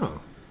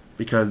 Oh.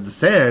 Because the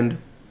sand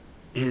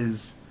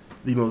is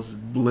the most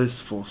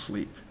blissful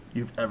sleep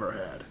you've ever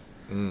had.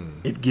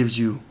 It gives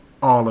you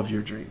all of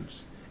your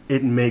dreams.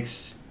 It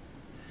makes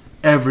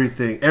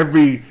everything,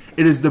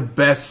 it is the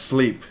best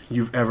sleep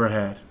you've ever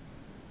had.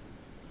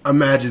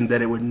 Imagine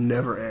that it would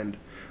never end.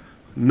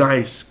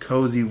 Nice,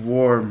 cozy,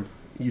 warm.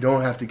 You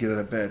don't have to get out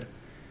of bed.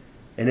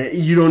 And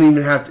you don't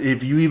even have to,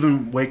 if you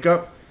even wake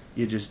up,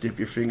 you just dip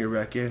your finger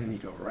back in and you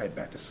go right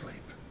back to sleep.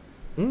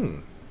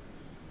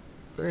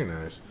 Very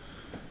nice.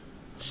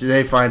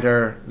 They find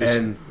her,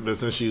 but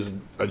since she's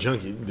a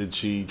junkie, did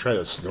she try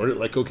to snort it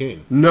like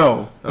cocaine?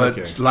 No,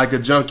 but like a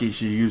junkie,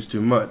 she used too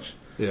much.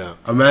 Yeah.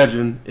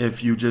 Imagine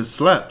if you just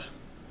slept.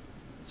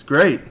 It's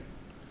great.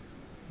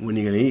 When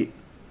you gonna eat?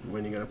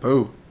 When you gonna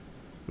poo?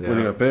 Yeah. When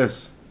you gonna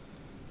piss?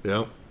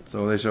 Yeah.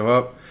 So they show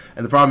up,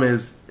 and the problem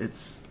is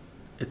it's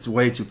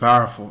way too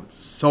powerful. It's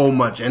so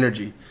much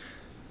energy.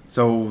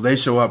 So they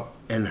show up,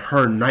 and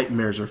her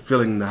nightmares are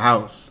filling the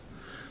house.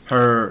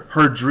 Her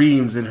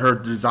dreams and her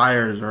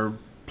desires are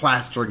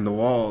plastering the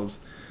walls,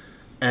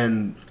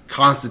 and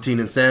Constantine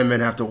and Sandman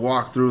have to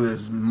walk through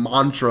this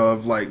mantra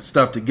of like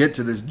stuff to get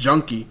to this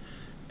junkie,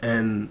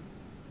 and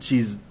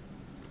she's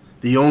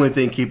the only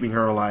thing keeping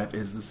her alive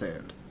is the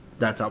sand.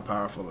 That's how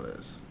powerful it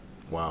is.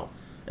 Wow.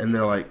 And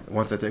they're like,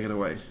 once I take it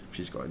away,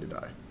 she's going to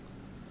die.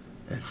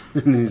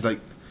 And he's like,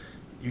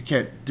 you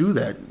can't do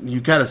that.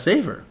 You gotta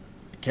save her.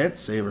 You can't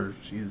save her.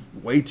 She's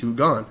way too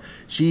gone.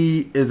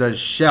 She is a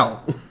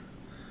shell.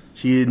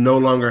 She no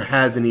longer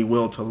has any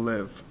will to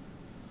live.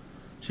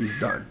 She's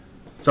done.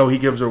 So he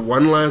gives her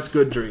one last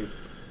good dream,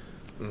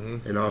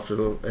 and off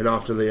to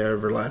the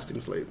everlasting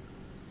sleep.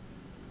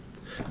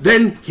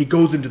 Then he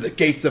goes into the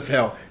gates of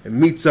hell and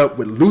meets up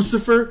with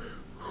Lucifer,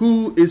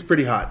 who is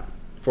pretty hot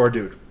for a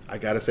dude. I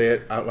gotta say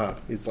it out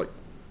loud. He's like...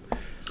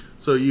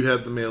 So you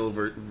have the male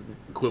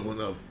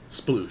equivalent of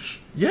sploosh.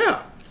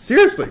 Yeah,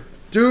 seriously.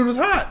 Dude was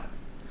hot.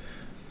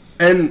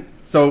 And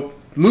so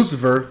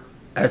Lucifer,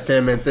 as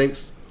Sandman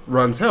thinks,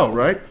 runs hell,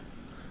 right?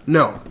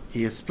 No.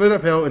 He has split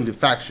up hell into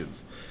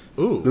factions.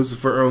 Ooh.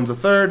 Lucifer owns a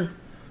third,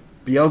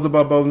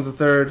 Beelzebub owns a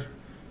third,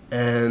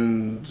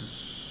 and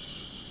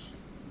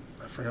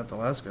I forgot the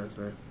last guy's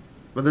name.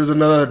 But there's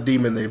another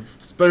demon. They've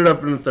split it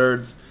up into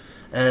thirds,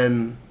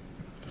 and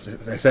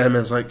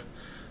Sandman's like,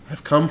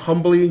 I've come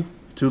humbly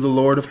to the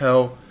Lord of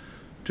Hell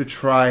to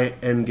try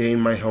and gain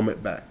my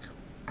helmet back.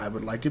 I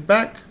would like it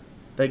back.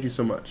 Thank you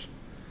so much.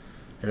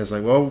 And it's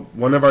like, well,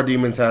 one of our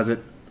demons has it.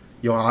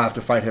 You'll all have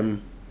to fight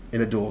him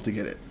in a duel to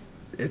get it.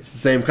 It's the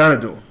same kind of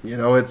duel. You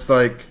know, it's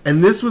like...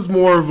 And this was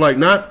more of like,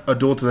 not a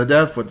duel to the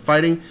death with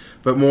fighting,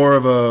 but more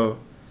of a...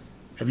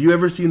 Have you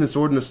ever seen The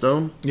Sword and the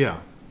Stone? Yeah.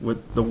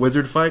 With the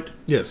wizard fight?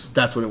 Yes.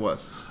 That's what it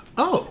was.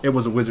 Oh. It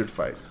was a wizard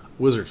fight.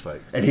 Wizard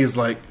fight. And he's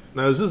like...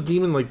 Now, is this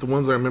demon like the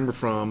ones I remember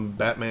from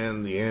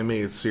Batman, the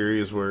animated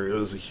series, where it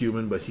was a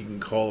human, but he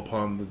can call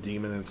upon the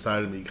demon inside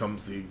him and he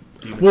becomes the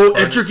demon? Well,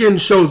 Etrigan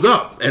shows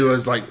up, and it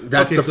was like...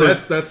 That's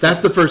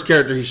the first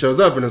character he shows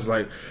up, and it's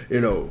like,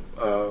 you know...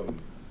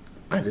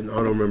 I don't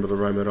remember the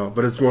rhyme at all,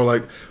 but it's more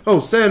like, oh,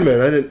 Sandman,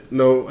 I didn't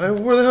know,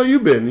 where the hell you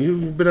been?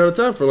 You've been out of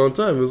town for a long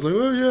time. It was like,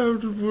 oh,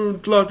 yeah,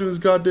 I've locked in this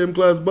goddamn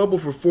glass bubble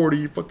for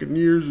 40 fucking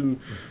years, and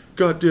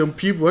goddamn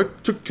people, I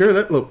took care of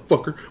that little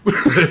fucker.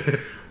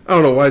 I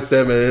don't know why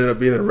Sandman ended up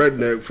being a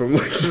redneck from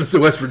like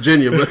West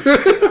Virginia, but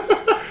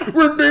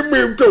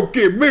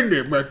get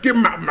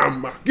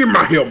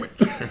my helmet.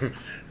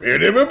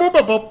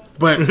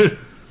 But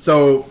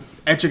so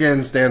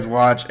Etrigan stands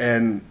watch,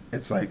 and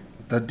it's like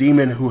the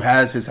demon who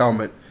has his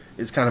helmet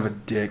is kind of a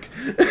dick,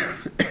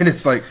 and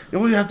it's like,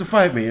 well, you have to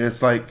fight me, and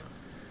it's like,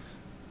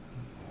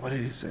 what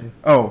did he say?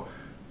 Oh,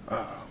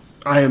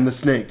 I am the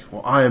snake.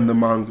 Well, I am the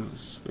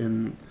mongoose,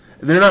 and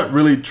they're not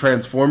really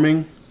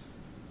transforming.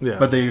 Yeah.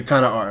 But they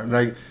kind of are.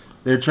 Like,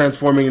 they're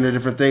transforming into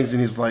different things,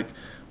 and he's like,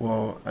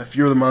 well, if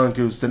you're the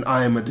mongoose, then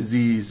I am a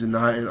disease, and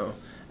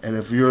and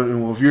if you're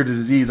the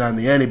disease, I'm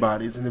the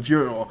antibodies, and if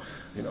you're,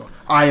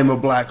 I am a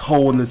black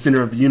hole in the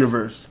center of the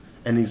universe.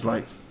 And he's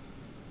like,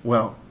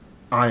 well,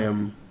 I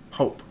am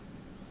hope.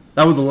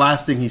 That was the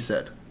last thing he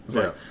said. It's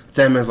like,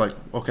 Sandman's like,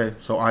 okay,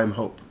 so I am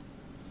hope.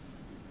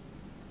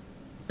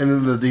 And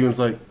then the demon's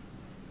like,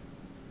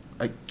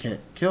 I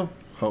can't kill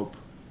hope.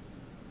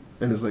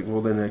 And it's like,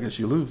 well, then I guess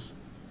you lose.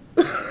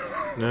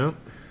 No.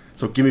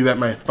 So give me back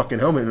my fucking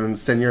helmet and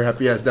send your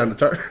happy ass down the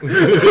tar.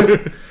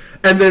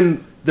 And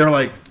then they're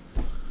like,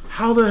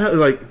 how the hell,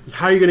 like,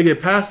 how are you going to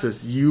get past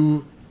this?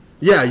 You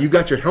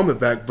got your helmet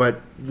back, but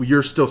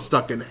you're still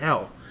stuck in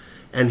hell.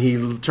 And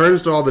he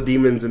turns to all the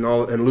demons and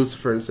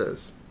Lucifer and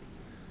says,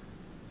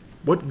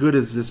 what good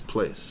is this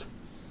place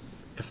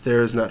if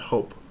there is not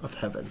hope of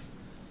heaven?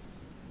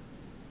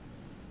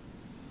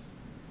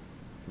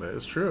 That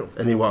is true.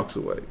 And he walks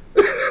away.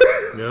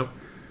 Yep.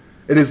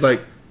 And it's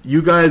like,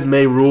 you guys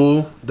may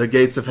rule the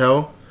gates of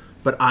hell,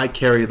 but I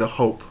carry the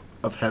hope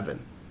of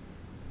heaven.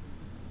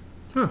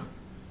 Huh.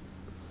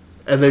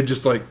 And they're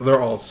just like,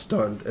 they're all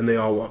stunned, and they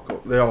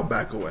all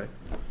back away.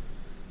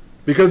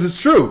 Because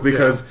it's true,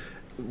 because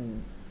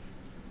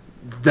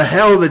the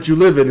hell that you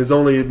live in is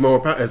only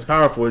as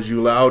powerful as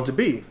you allow it to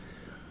be.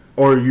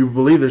 Or you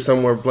believe there's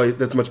somewhere place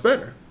that's much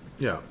better.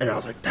 Yeah. And I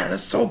was like, that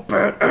is so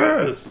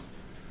badass.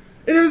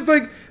 And it was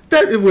like,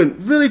 that it went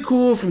really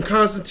cool from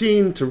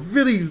Constantine to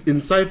really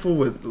insightful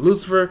with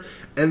Lucifer,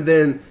 and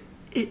then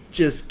it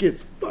just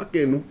gets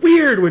fucking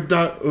weird with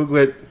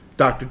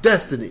Dr.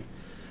 Destiny.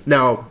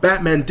 Now,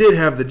 Batman did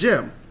have the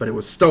gem, but it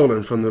was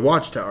stolen from the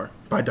Watchtower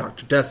by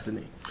Dr.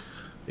 Destiny.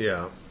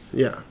 Yeah.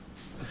 Yeah.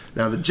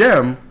 Now, the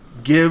gem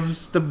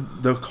gives the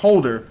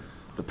holder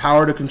the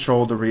power to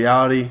control the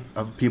reality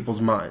of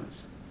people's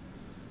minds.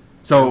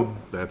 So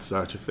that's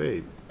Dr.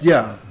 Fate.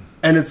 Yeah.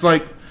 And it's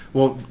like,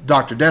 well,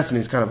 Dr.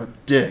 Destiny's kind of a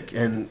dick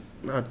and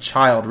a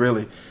child,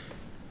 really.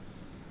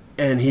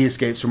 And he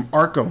escapes from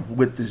Arkham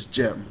with this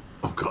gem.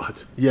 Oh,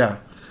 God. Yeah.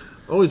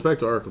 Always back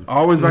to Arkham.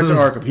 Always back to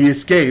Arkham. He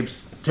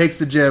escapes, takes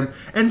the gem,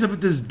 ends up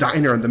at this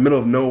diner in the middle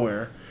of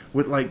nowhere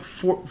with like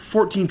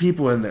 14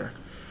 people in there.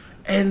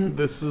 And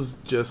this is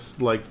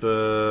just like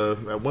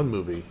that one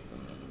movie.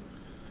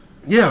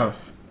 Yeah.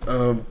 I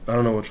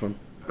don't know which one.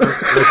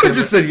 I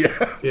just said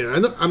yeah. Yeah,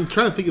 I'm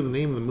trying to think of the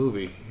name of the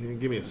movie.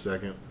 Give me a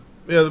second.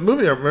 Yeah, the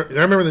movie, I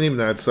remember the name of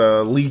that. It's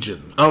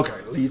Legion.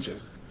 Okay, Legion.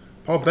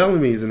 Paul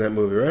Bellamy's in that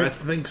movie, right? I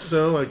think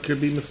so. I could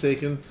be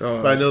mistaken.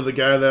 But I know the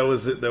guy that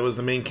was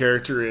the main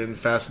character in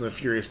Fast and the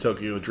Furious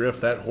Tokyo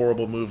Drift, that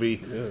horrible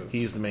movie,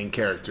 he's the main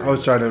character. I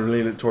was trying to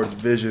lean it towards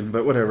Vision,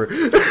 but whatever.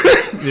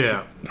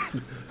 Yeah.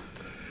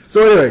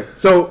 So anyway,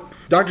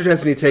 Dr.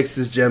 Destiny takes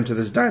this gem to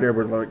this diner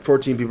where like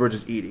 14 people are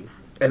just eating.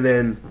 And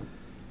then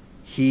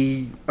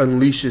he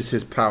unleashes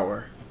his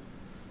power.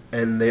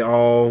 And they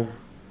all,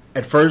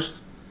 at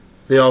first,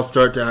 they all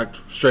start to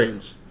act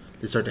strange.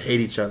 They start to hate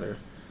each other.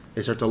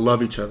 They start to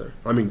love each other.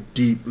 I mean,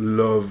 deep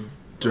love,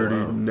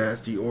 dirty,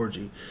 nasty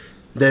orgy.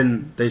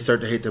 Then they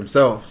start to hate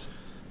themselves.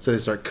 So they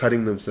start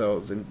cutting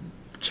themselves and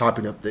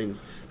chopping up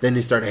things. Then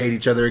they start to hate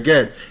each other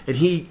again. And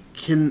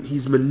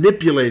he's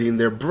manipulating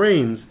their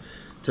brains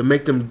to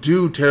make them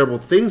do terrible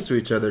things to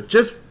each other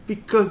just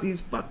because he's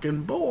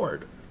fucking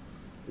bored.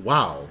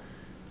 Wow.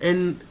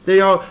 And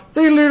they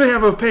literally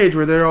have a page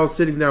where they're all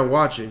sitting down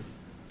watching.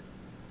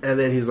 And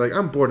then he's like,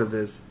 I'm bored of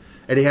this.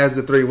 And he has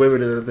the 3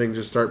 women in the thing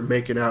just start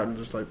making out and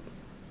just like,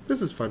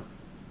 this is fun.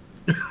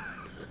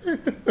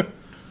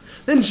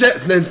 Then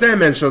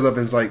Sandman shows up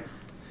and is like,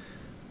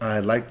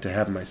 I'd like to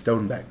have my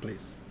stone back,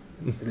 please.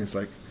 And it's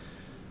like,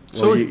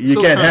 well, you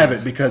can't have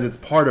it because it's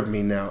part of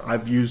me now.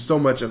 I've used so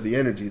much of the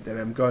energy that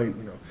I'm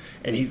going,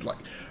 And he's like,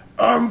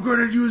 I'm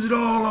going to use it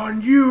all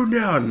on you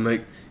now. And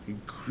like, he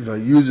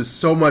uses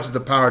so much of the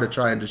power to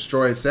try and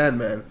destroy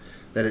Sandman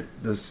that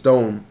the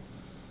stone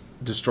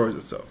destroys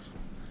itself.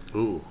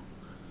 Ooh.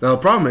 Now the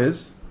problem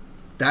is,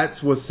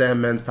 that's what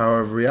Sandman's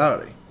power of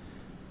reality.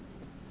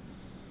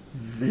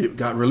 It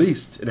got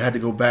released and had to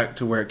go back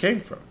to where it came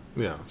from.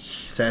 Yeah.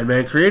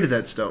 Sandman created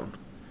that stone.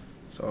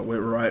 So it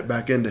went right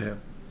back into him.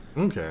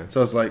 Okay.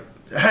 So it's like,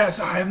 yes,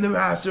 I am the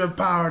master of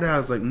power now.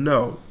 It's like,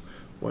 no.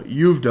 What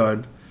you've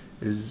done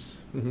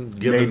is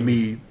made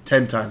me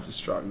 10 times as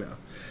strong now.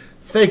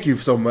 Thank you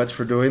so much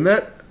for doing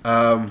that.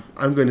 I'm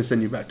going to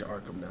send you back to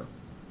Arkham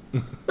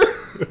now.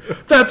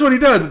 That's what he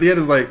does. At the end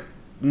is like,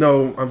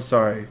 no, I'm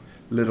sorry,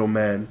 little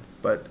man,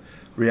 but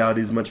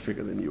reality is much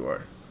bigger than you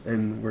are.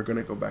 And we're going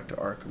to go back to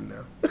Arkham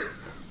now.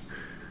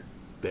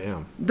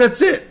 Damn.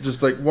 That's it.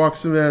 Just like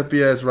walks him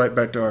happy ass right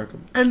back to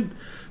Arkham. And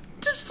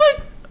just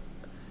like,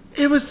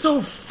 it was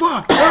so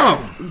fucked up.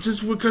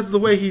 Just because of the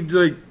way he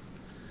like,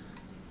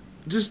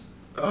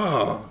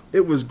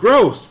 it was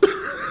gross.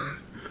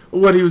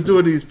 What he was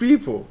doing to these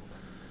people.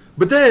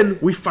 But then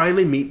we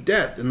finally meet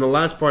Death in the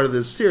last part of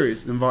this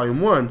series in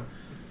Volume 1.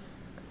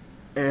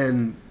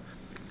 And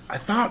I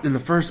thought in the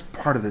first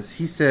part of this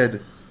he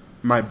said,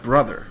 my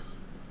brother.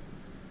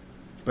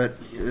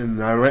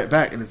 And I read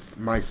back and it's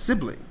my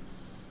sibling.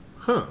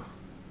 Huh.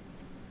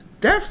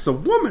 Death's a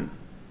woman.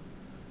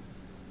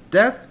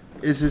 Death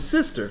is his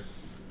sister.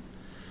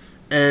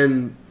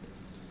 And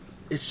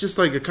it's just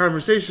like a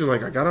conversation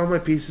like, I got all my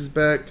pieces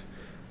back.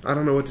 I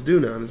don't know what to do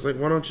now. And it's like,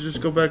 why don't you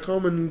just go back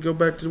home and go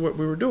back to what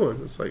we were doing?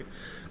 It's like,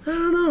 I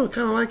don't know, I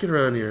kind of like it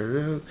around here.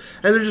 And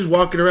they're just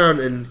walking around,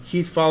 and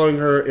he's following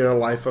her in a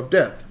life of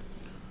death.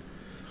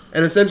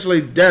 And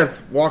essentially,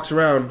 Death walks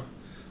around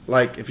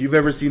like, if you've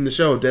ever seen the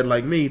show Dead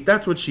Like Me,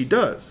 that's what she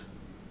does.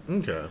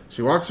 Okay.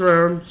 She walks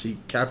around, she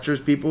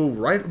captures people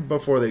right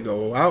before they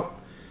go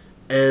out.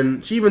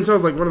 And she even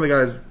tells, like, one of the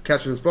guys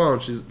catching this ball,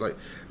 and she's like,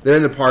 they're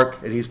in the park,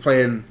 and he's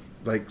playing,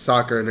 like,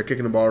 soccer, and they're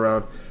kicking the ball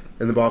around.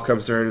 And the ball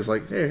comes to her and is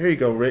like, hey, here you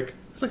go, Rick.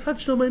 It's like, how'd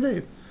you know my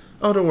name?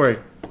 Oh, don't worry.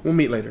 We'll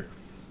meet later.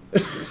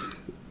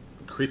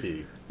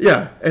 Creepy.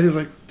 Yeah. And he's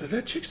like, did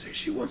that chick say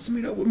she wants to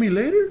meet up with me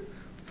later?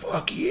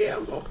 Fuck yeah,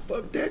 I'm gonna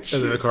fuck that shit.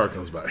 And then the car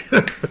comes by.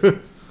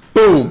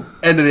 Boom.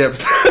 End of the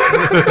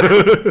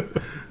episode.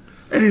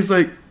 And he's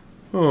like,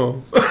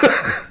 oh.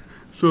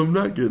 So I'm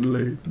not getting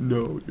laid.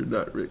 No, you're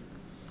not, Rick.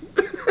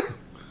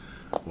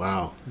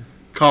 Wow.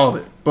 Called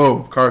it.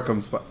 Boom. Car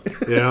comes by.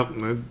 Yeah.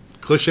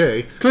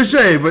 Cliche,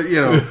 but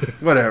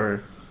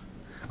whatever.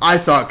 I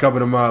saw it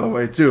coming a mile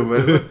away too, but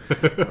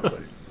I was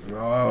like,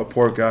 oh,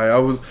 poor guy. I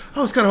was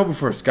kind of hoping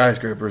for a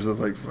skyscraper, so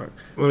like, fuck.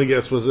 Let me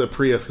guess, was it a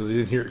Prius because he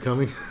didn't hear it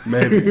coming?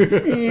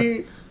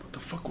 Maybe. What the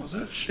fuck was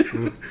that shit?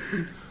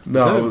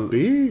 No, was that a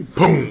bee?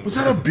 Boom. Was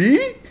that a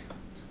bee?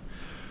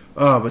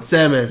 Oh, but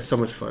Sandman is so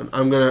much fun.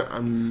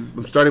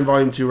 I'm starting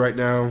Volume 2 right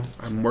now.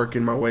 I'm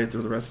working my way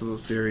through the rest of the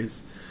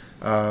series.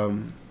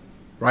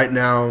 Right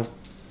now,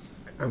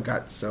 I'm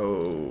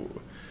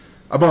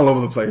all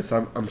over the place.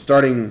 I'm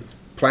starting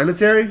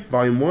Planetary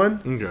Volume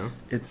 1. Okay.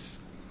 It's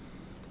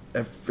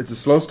a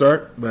slow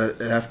start,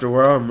 but after a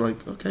while, I'm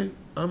like, okay,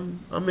 I'm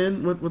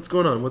in. What's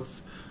going on?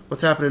 What's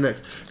happening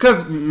next?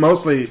 Because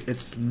mostly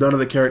it's none of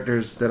the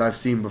characters that I've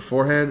seen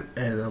beforehand,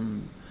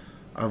 and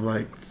I'm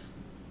like,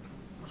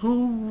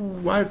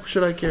 why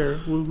should I care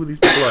who these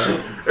people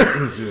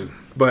are?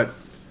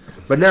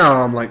 But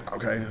now I'm like,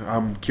 okay,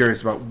 I'm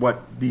curious about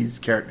what these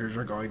characters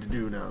are going to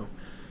do now.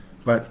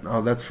 But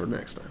that's for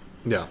next time.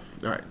 Yeah.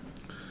 All right.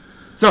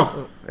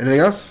 So, anything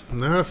else?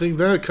 No, I think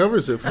that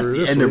covers it for That's this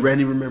the end week. of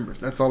Randy Remembers.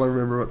 That's all I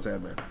remember about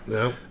Sandman.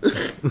 Yeah.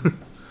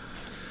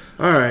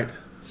 All right.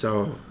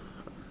 So,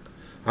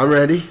 I'm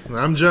Randy.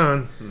 I'm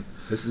John.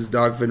 This is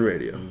DogFin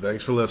Radio.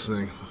 Thanks for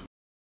listening.